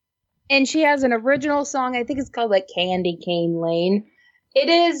 And she has an original song. I think it's called like Candy Cane Lane. It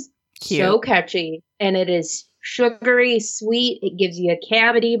is so Cute. catchy, and it is sugary, sweet. It gives you a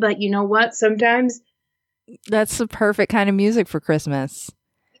cavity, but you know what? Sometimes, That's the perfect kind of music for Christmas.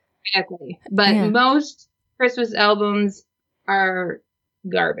 exactly. But Yeah. most Christmas albums are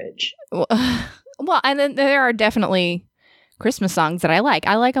garbage. Well, and then there are definitely Christmas songs that I like.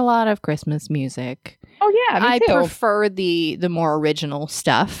 I like a lot of Christmas music. Oh yeah, me I too. prefer the more original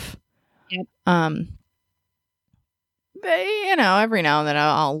stuff. Yep. But, you know, every now and then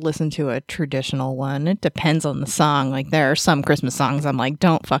I'll listen to a traditional one. It depends on the song. Like, there are some Christmas songs I'm like,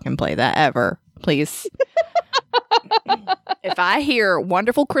 don't fucking play that ever, please. If I hear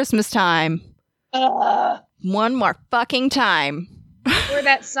Wonderful Christmas Time one more fucking time. Or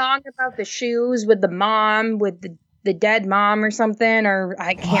that song about the shoes with the mom, with the dead mom or something, or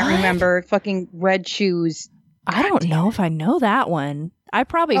I can't What? remember. Fucking red shoes. I don't know if I know that one. I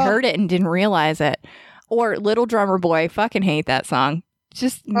probably heard it and didn't realize it. Or Little Drummer Boy. Fucking hate that song.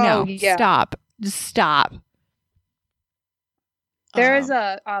 Just no. yeah. Stop. Just stop. There's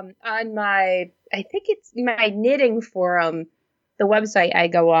a on my, I think it's my knitting forum, the website I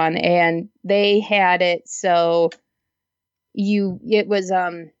go on, and they had it so it was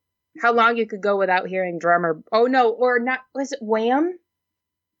how long you could go without hearing Drummer. Oh no, or not, was it Wham?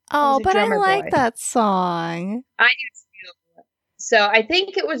 Oh, it but I Drummer like Boy? that song. I do too. So I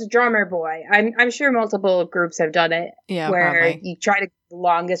think it was Drummer Boy. I'm sure multiple groups have done it Yeah, where probably. you try to go the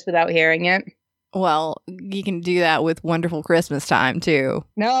longest without hearing it. Well, you can do that with Wonderful Christmas Time, too.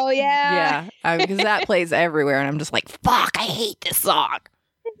 No, yeah. Yeah, because that plays everywhere, and I'm just like, fuck, I hate this song.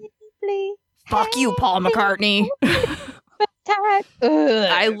 Fuck you, Paul McCartney.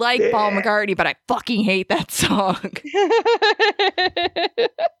 I like Paul McCartney, but I fucking hate that song.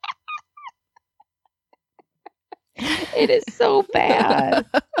 It is so bad.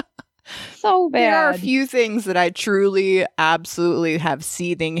 So bad. There are a few things that I truly, absolutely have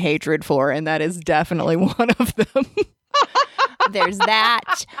seething hatred for, and that is definitely one of them. There's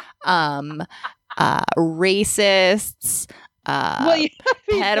that. Racists.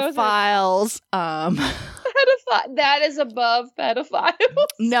 Pedophiles. Pedophiles. That is above pedophiles.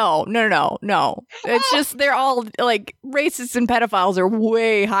 No. It's just they're all like racists and pedophiles are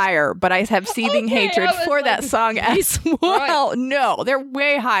way higher, but I have seething Okay, hatred I was for that like, song as well. Christ. No, they're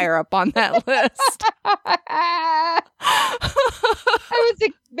way higher up on that list. I was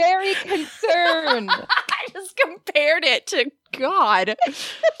very concerned. I just compared it to God.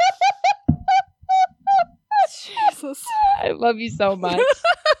 Jesus. I love you so much.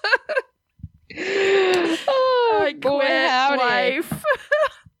 Oh, I boy, quit howdy. life.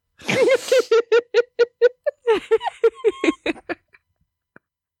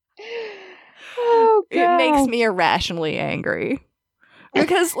 Oh, God. It makes me irrationally angry.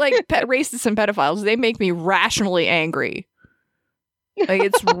 Because, like, racists and pedophiles, they make me rationally angry. Like,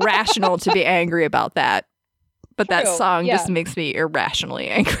 it's rational to be angry about that. But that True, song yeah. just makes me irrationally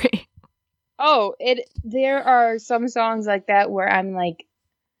angry. Oh, there are some songs like that where I'm like,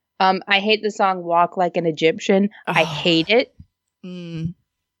 I hate the song Walk Like an Egyptian. I Oh. hate it.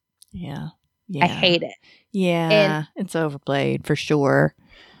 Yeah. I hate it. Yeah, And- it's overplayed for sure.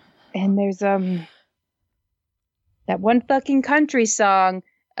 And there's that one fucking country song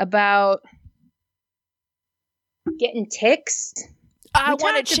about getting ticks. I We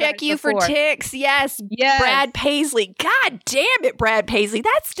want talked to about check it you for before. ticks. Yes, Yes. Brad Paisley. God damn it, Brad Paisley.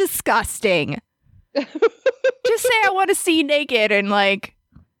 That's disgusting. Just say I want to see you naked and, like,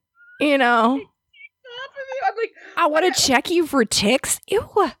 you know, I'm like, I want to check you for ticks. Ew.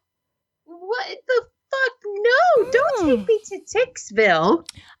 What the fuck? No, don't take me to Ticksville.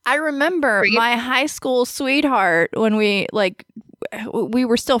 I remember my high school sweetheart when we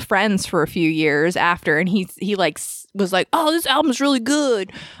were still friends for a few years after, and he was like, "Oh, this album's really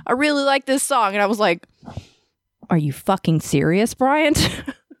good. I really like this song," and I was like, "Are you fucking serious, Bryant?"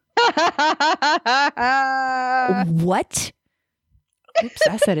 What? Oops,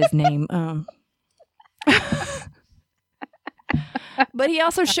 I said his name. But he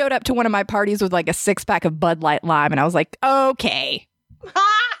also showed up to one of my parties with like a 6-pack of Bud Light Lime, and I was like, okay.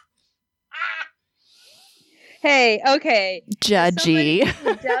 Hey, okay. Judgy. Somebody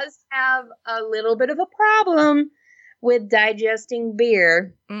who does have a little bit of a problem with digesting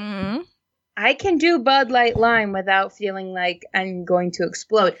beer. Mm-hmm. I can do Bud Light Lime without feeling like I'm going to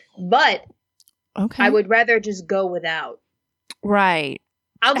explode, but Okay. I would rather just go without. Right.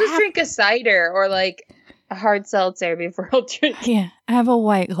 I'll just drink a cider or like a hard seltzer before I'll drink. Yeah. I have a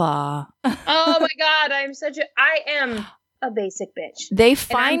White Claw. Oh my God, I am a basic bitch. They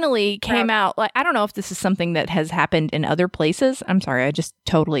finally proud. came out. Like, I don't know if this is something that has happened in other places. I'm sorry. I just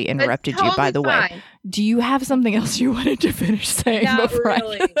totally interrupted you, by the way. Fine. Do you have something else you wanted to finish saying Not before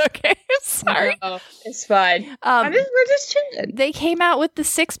really. Okay. Sorry. No, it's fine. We're just chilling. They came out with the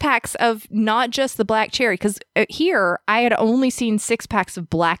 6-packs of not just the black cherry, because here I had only seen 6-packs of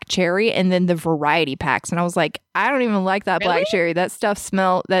black cherry and then the variety packs, and I was like, I don't even like that black Really? cherry. That stuff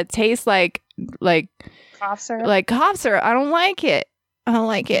tastes like Cough syrup. cough syrup. I don't like it. I don't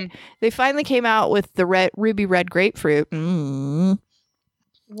like it. They finally came out with the ruby red grapefruit. Wow.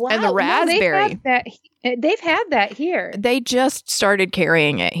 And the raspberry. They've had that here. They just started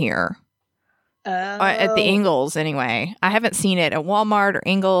carrying it here. At the Ingles, anyway. I haven't seen it at Walmart or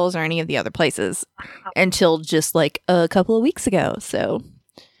Ingles or any of the other places until just like a couple of weeks ago. So,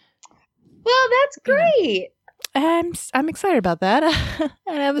 well, that's great. I'm excited about that.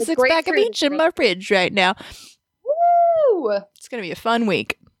 I have a 6-pack of each in my fridge right now. Woo! It's gonna be a fun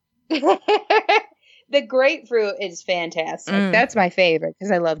week. The grapefruit is fantastic. That's my favorite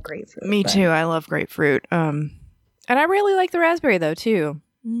because I love grapefruit. Me too. I love grapefruit. And I really like the raspberry though too.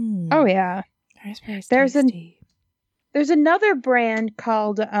 Oh yeah. Raspberry's There's tasty. There's another brand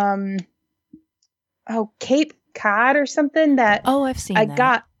called Cape Cod or something that I've seen I that.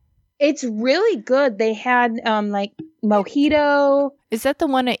 got. It's really good. They had like mojito. Is that the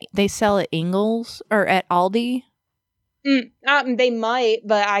one they sell at Ingles or at Aldi? They might,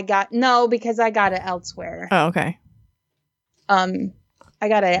 but no, because I got it elsewhere. Oh, okay. I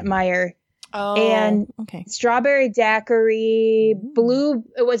got it at Meijer. Oh, and okay. Strawberry daiquiri,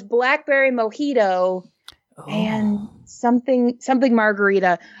 it was blackberry mojito, and something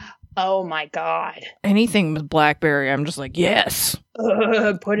margarita. Oh my God. Anything with blackberry, I'm just like, yes.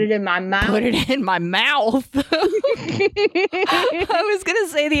 Put it in my mouth. Put it in my mouth. I was going to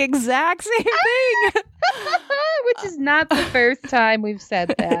say the exact same thing. Which is not the first time we've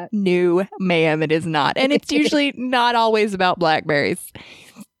said that. No, ma'am, it is not. And it's usually not always about blackberries.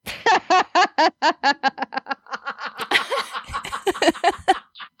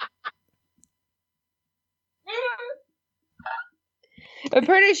 I'm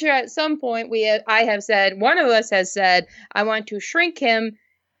pretty sure at some point one of us has said, I want to shrink him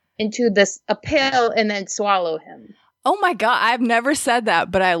into a pill and then swallow him. Oh my God, I've never said that,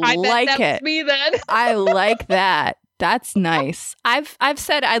 but I like bet that it. was me then. I like that. That's nice. I've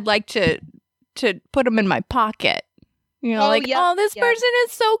said I'd like to put them in my pocket. You know, this person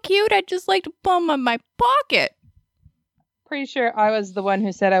is so cute. I'd just like to put them in my pocket. Pretty sure I was the one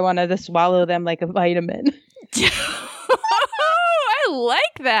who said I wanted to swallow them like a vitamin. I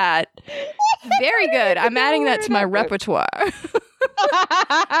like that. Very good. I'm adding that to my repertoire.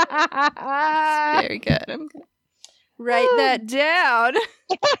 Very good. I'm going to write that down.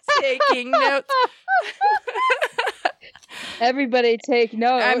 Taking notes. Everybody take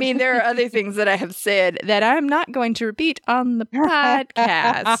notes. I mean, there are other things that I have said that I'm not going to repeat on the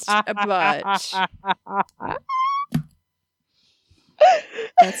podcast, but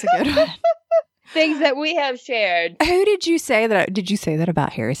that's a good one. Things that we have shared. Who did you say that? Did you say that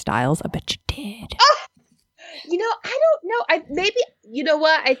about Harry Styles? I bet you did. I don't know. Maybe, you know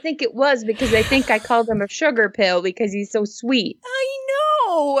what? I think it was because I think I called him a sugar pill because he's so sweet. I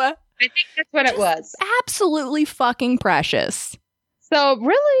know. I think that's what it was. Absolutely fucking precious. So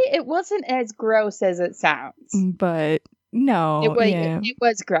really, it wasn't as gross as it sounds. But no. It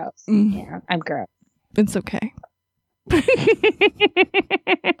was gross. Yeah, I'm gross. It's okay.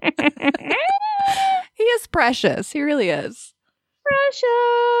 He is precious. He really is.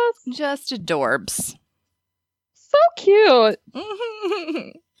 Precious. Just adorbs. So cute.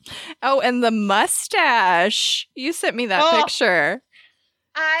 Oh, and the mustache. You sent me that picture.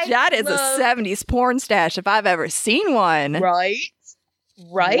 That is a 70s porn stash if I've ever seen one. Right?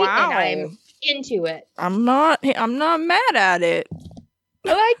 Wow. And I'm into it. I'm not mad at it.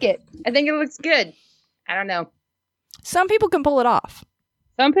 I like it. I think it looks good. I don't know. Some people can pull it off.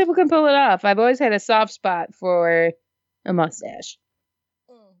 Some people can pull it off. I've always had a soft spot for a mustache.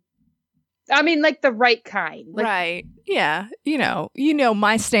 I mean, like the right kind. Right. Yeah. You know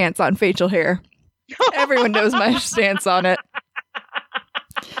my stance on facial hair. Everyone knows my stance on it.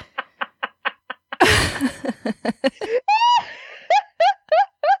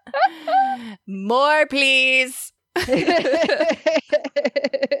 More, please.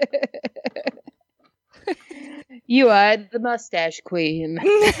 You are the mustache queen.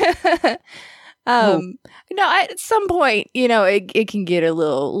 At some point, it can get a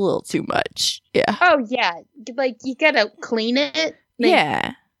little too much. Yeah. Oh yeah, like you gotta clean it.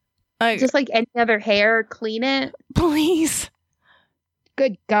 Yeah. Just like any other hair, clean it. Please.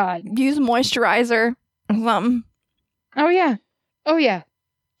 Good God. Use moisturizer or something. Oh yeah.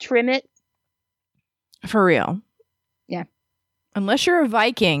 Trim it. For real. Yeah. Unless you're a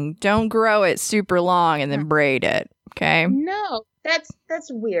Viking, don't grow it super long and then braid it. Okay. No, that's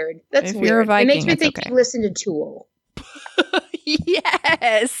weird. That's weird. You're a Viking, it makes me think okay. you listen to Tool.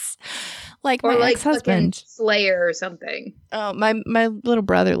 Yes. Like my ex-husband. Slayer or something. Oh, my little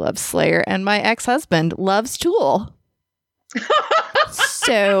brother loves Slayer and my ex-husband loves Tool.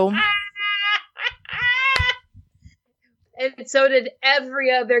 So And so did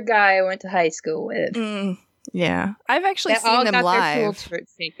every other guy I went to high school with. Yeah. I've actually They all seen them got live. their Tool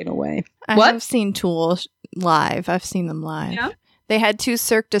shirts taken away. I What? have seen Tool live. I've seen them live. Yeah? They had 2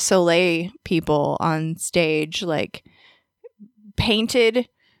 Cirque du Soleil people on stage, like painted.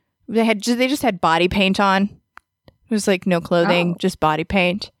 They just had body paint on. It was like no clothing, just body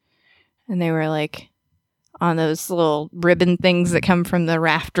paint. And they were like on those little ribbon things that come from the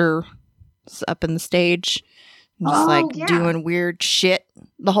rafters up in the stage. And just doing weird shit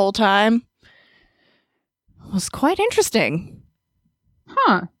the whole time. It was quite interesting.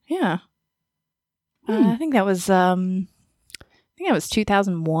 Huh. Yeah. I think that was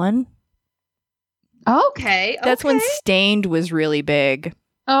 2001. Okay. That's when Stained was really big.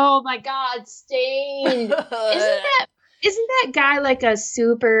 Oh my God, Stained! Isn't that guy like a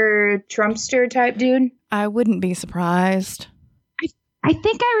super Trumpster type dude? I wouldn't be surprised. I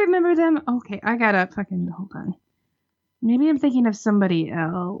think I remember them. Okay, I gotta fucking hold on. Maybe I'm thinking of somebody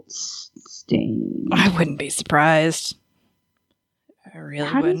else. Stain. I wouldn't be surprised. I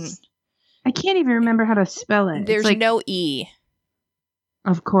really wouldn't. I can't even remember how to spell it. There's It's like, no E.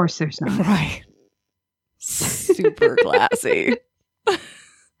 Of course there's not. Right. Super classy.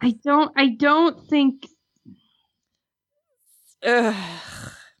 I don't think. Ugh.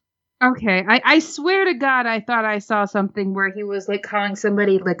 Okay, I swear to God, I thought I saw something where he was like calling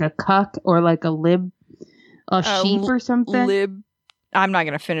somebody like a cuck or like a sheep or something. I'm not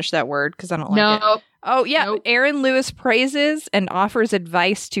going to finish that word because I don't like it. No. Oh, yeah. Nope. Aaron Lewis praises and offers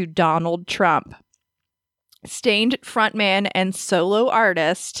advice to Donald Trump. Stained frontman and solo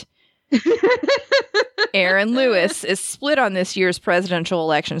artist Aaron Lewis is split on this year's presidential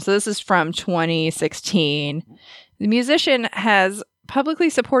election. So this is from 2016. The musician has publicly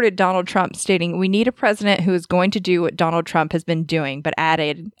supported Donald Trump, stating, "We need a president who is going to do what Donald Trump has been doing," but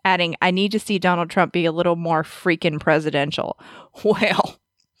adding, "I need to see Donald Trump be a little more freaking presidential." Well.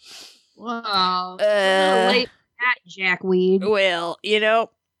 Wow. Late at Jackweed. Well,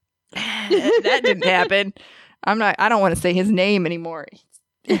 that didn't happen. I don't want to say his name anymore.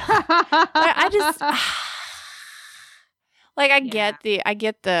 I just like I get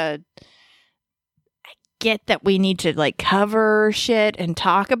that we need to like cover shit and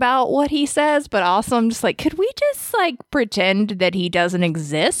talk about what he says, but also I'm just like, could we just like pretend that he doesn't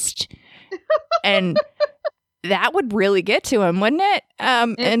exist? And that would really get to him, wouldn't it?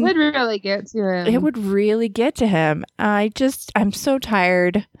 It would really get to him. It would really get to him. I'm so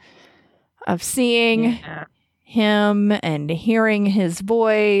tired of seeing him and hearing his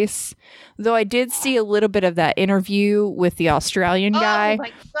voice. Though I did see a little bit of that interview with the Australian guy. Oh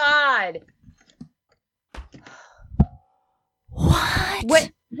my God.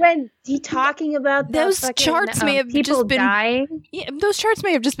 What? When he talking about those fucking, charts may have people just been dying? Yeah, those charts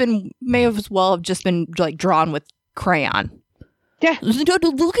may as well have just been like drawn with crayon. Yeah. Look at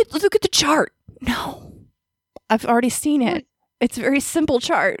the chart. No, I've already seen it. It's a very simple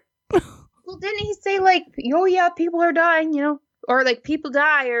chart. Well, didn't he say like, "Oh yeah, people are dying," or like people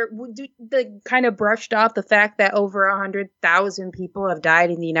die, or the kind of brushed off the fact that over 100,000 people have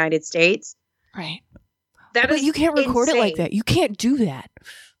died in the United States? Right. But you can't record it like that. You can't do that.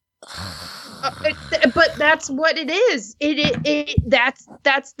 But that's what it is.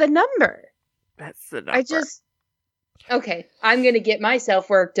 That's the number. That's the number. Okay. I'm gonna get myself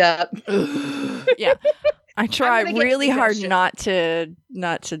worked up. Yeah, I try really hard not to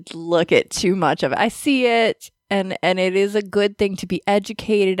look at too much of it. I see it, and it is a good thing to be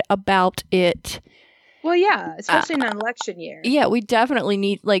educated about it. Well, yeah, especially in an election year. Yeah, we definitely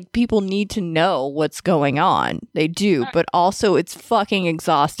need, people need to know what's going on. They do, but also it's fucking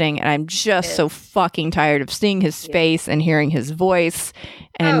exhausting, and I'm just so fucking tired of seeing his face and hearing his voice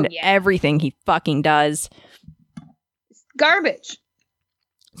and everything he fucking does. It's garbage.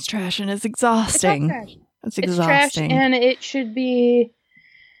 It's trash and it's exhausting. It's exhausting. It's trash, and it should be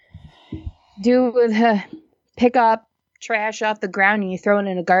do with pick up trash off the ground and you throw it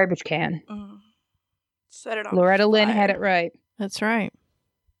in a garbage can. Set it on Loretta Lynn fire. had it right. That's right.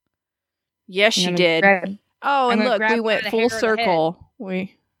 Yes, she did. And look, we went full circle. And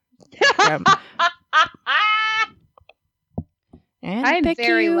I'm pick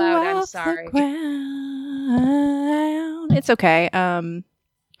very you loud. I'm off the sorry. ground. It's okay. I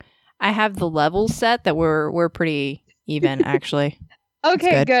have the levels set that we're pretty even, actually.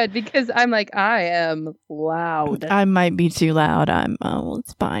 Okay, good, because I'm like, I am loud. I might be too loud.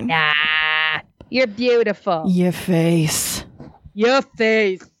 It's fine. Nah, you're beautiful. Your face. Your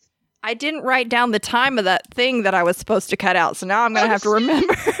face. I didn't write down the time of that thing that I was supposed to cut out, so now I'm going to have to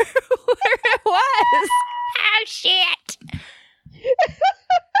remember where it was. Oh, shit.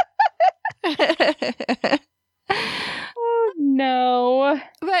 No.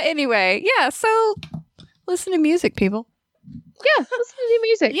 But anyway, yeah, so listen to music, people. Yeah, listen to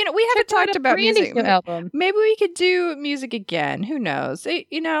music. You know, we haven't talked about music. New album. Maybe we could do music again. Who knows?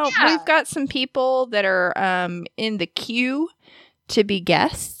 Yeah. We've got some people that are in the queue to be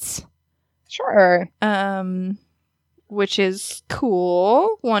guests. Sure. Which is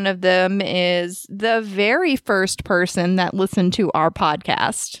cool. One of them is the very first person that listened to our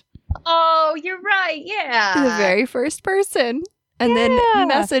podcast. Oh, you're right. Yeah. The very first person. And then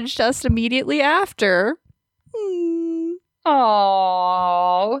messaged us immediately after.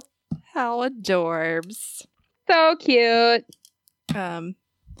 Oh, How adorbs. so cute.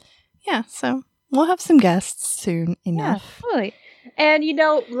 Yeah, so we'll have some guests soon enough. Yeah, totally. And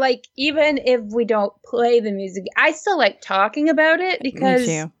like, even if we don't play the music, I still like talking about it because,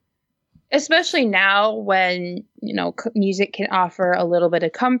 Me too. especially now when music can offer a little bit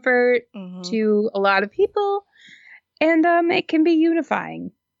of comfort Mhm. to a lot of people, and it can be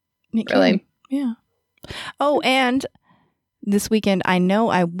unifying. It really. can. Yeah. Oh, and this weekend, I know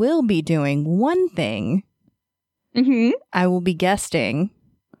I will be doing one thing. Mm-hmm. I will be guesting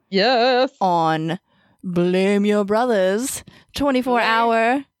Yes. on Blame Your Brothers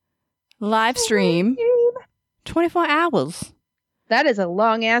 24-hour live stream. 24 hours. That is a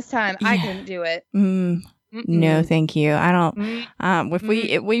long ass time. I Yeah. couldn't do it. No, thank you. I don't.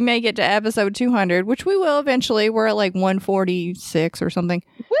 If we make it to episode 200, which we will eventually, we're at like 146 or something.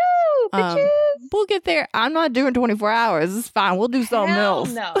 Woo, bitches. We'll get there. I'm not doing 24 hours. It's fine. We'll do something Hell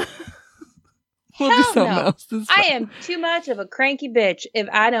else. no. We'll do Hell something no. else. It's I fine. am too much of a cranky bitch if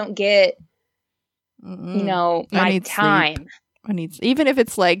I don't get, I my need time. sleep. I need, even if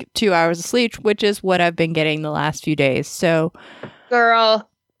it's like 2 hours of sleep, which is what I've been getting the last few days. So, Girl,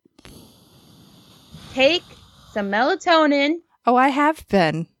 take some melatonin oh, I have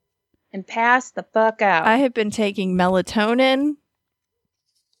been. and pass the fuck out. I have been taking melatonin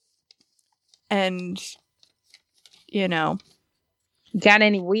and, Got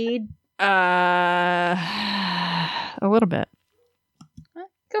any weed? a little bit.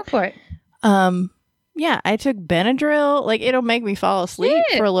 Go for it. Yeah, I took Benadryl. Like, it'll make me fall asleep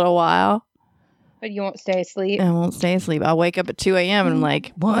Yeah. for a little while. But you won't stay asleep. And I won't stay asleep. I'll wake up at 2 a.m. and I'm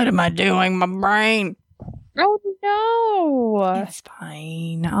like, what am I doing? My brain. Oh no. It's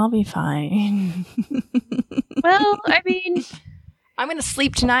fine. I'll be fine. Well, I mean, I'm going to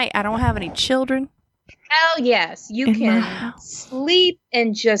sleep tonight. I don't have any children. hell yes. You In my can house. sleep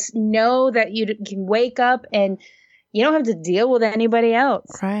and just know that you can wake up and you don't have to deal with anybody else.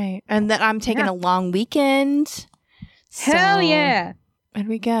 Right. And then I'm taking a long weekend. Hell So yeah. It'll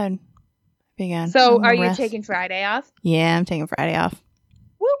be good. So I'm are gonna you rest. taking Friday off? Yeah, I'm taking Friday off.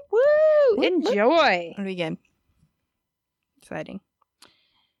 Woo woo. Whoop, whoop. Enjoy. It'll be good. Exciting.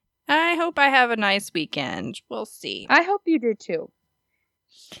 I hope I have a nice weekend. We'll see. I hope you do too.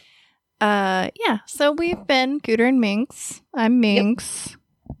 Yeah. So we've been Cooter and Minx. I'm Minx.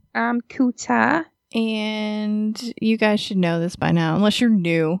 Kuta. And you guys should know this by now, unless you're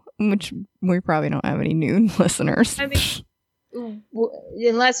new, which we probably don't have any new listeners. I mean,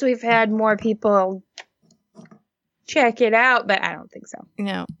 unless we've had more people check it out, but I don't think so. You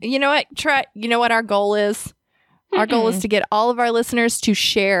know what? You know what our goal is? Our goal is to get all of our listeners to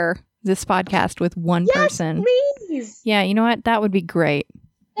share this podcast with one person. Please. Yeah, you know what? That would be great.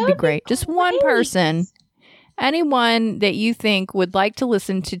 That'd be great. Just one person. Anyone that you think would like to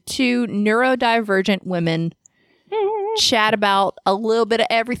listen to two neurodivergent women chat about a little bit of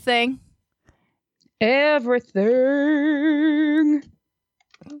everything. Everything.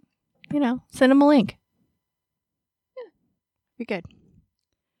 Send them a link. Yeah. You're good.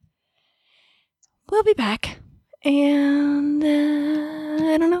 We'll be back. And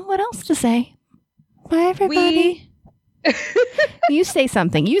I don't know what else to say. Bye, everybody. You say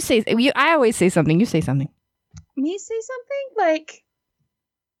something. I always say something. You say something. Me say something like,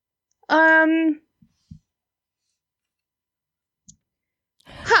 huh.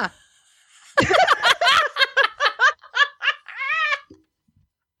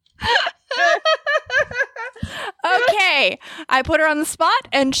 Okay. I put her on the spot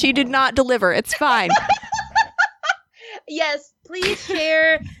and she did not deliver. It's fine. Yes, please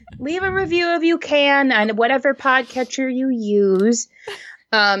share. Leave a review if you can on whatever podcatcher you use.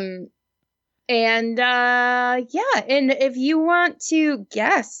 And if you want to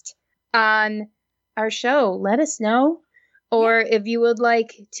guest on our show, let us know. Or if you would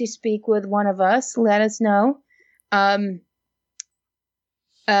like to speak with one of us, let us know.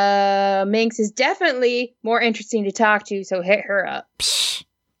 Minx is definitely more interesting to talk to, so hit her up.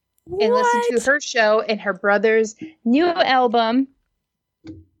 And listen to her show and her brother's new album.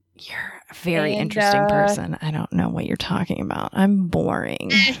 You're a very And, interesting person. I don't know what you're talking about. I'm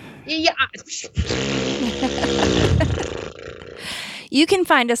boring. Yeah. You can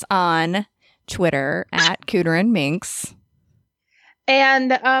find us on Twitter at Cooter and Minx.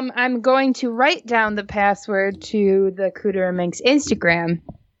 And I'm going to write down the password to the Cooter and Minx Instagram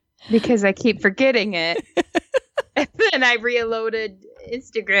because I keep forgetting it. And then I reloaded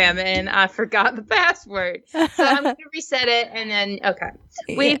Instagram and I forgot the password. So I'm going to reset it and then, okay.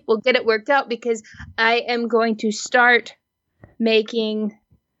 We will get it worked out because I am going to start making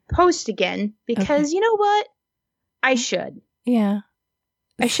posts again because you know what? I should. Yeah.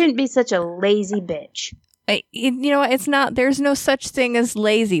 I shouldn't be such a lazy bitch. You know, it's not. There's no such thing as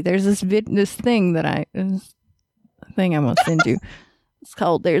lazy. There's this thing that thing I want to send you. It's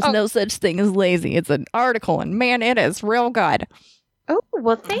called "There's No Such Thing as Lazy." It's an article, and man, it is real good. Oh,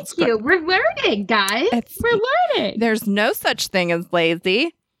 well, thank you. We're learning, guys. We're learning. There's no such thing as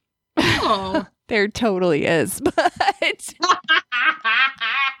lazy. Oh. There totally is, but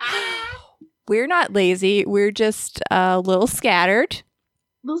we're not lazy. We're just a little scattered.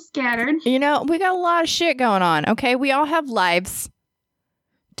 A little scattered. You know, we got a lot of shit going on, okay? We all have lives.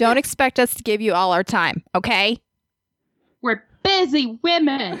 Don't expect us to give you all our time, okay? We're busy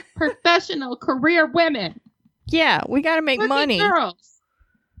women. Professional career women. Yeah, we got to make money. Girls.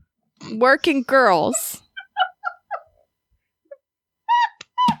 Working girls.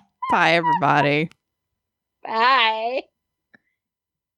 Bye, everybody. Bye.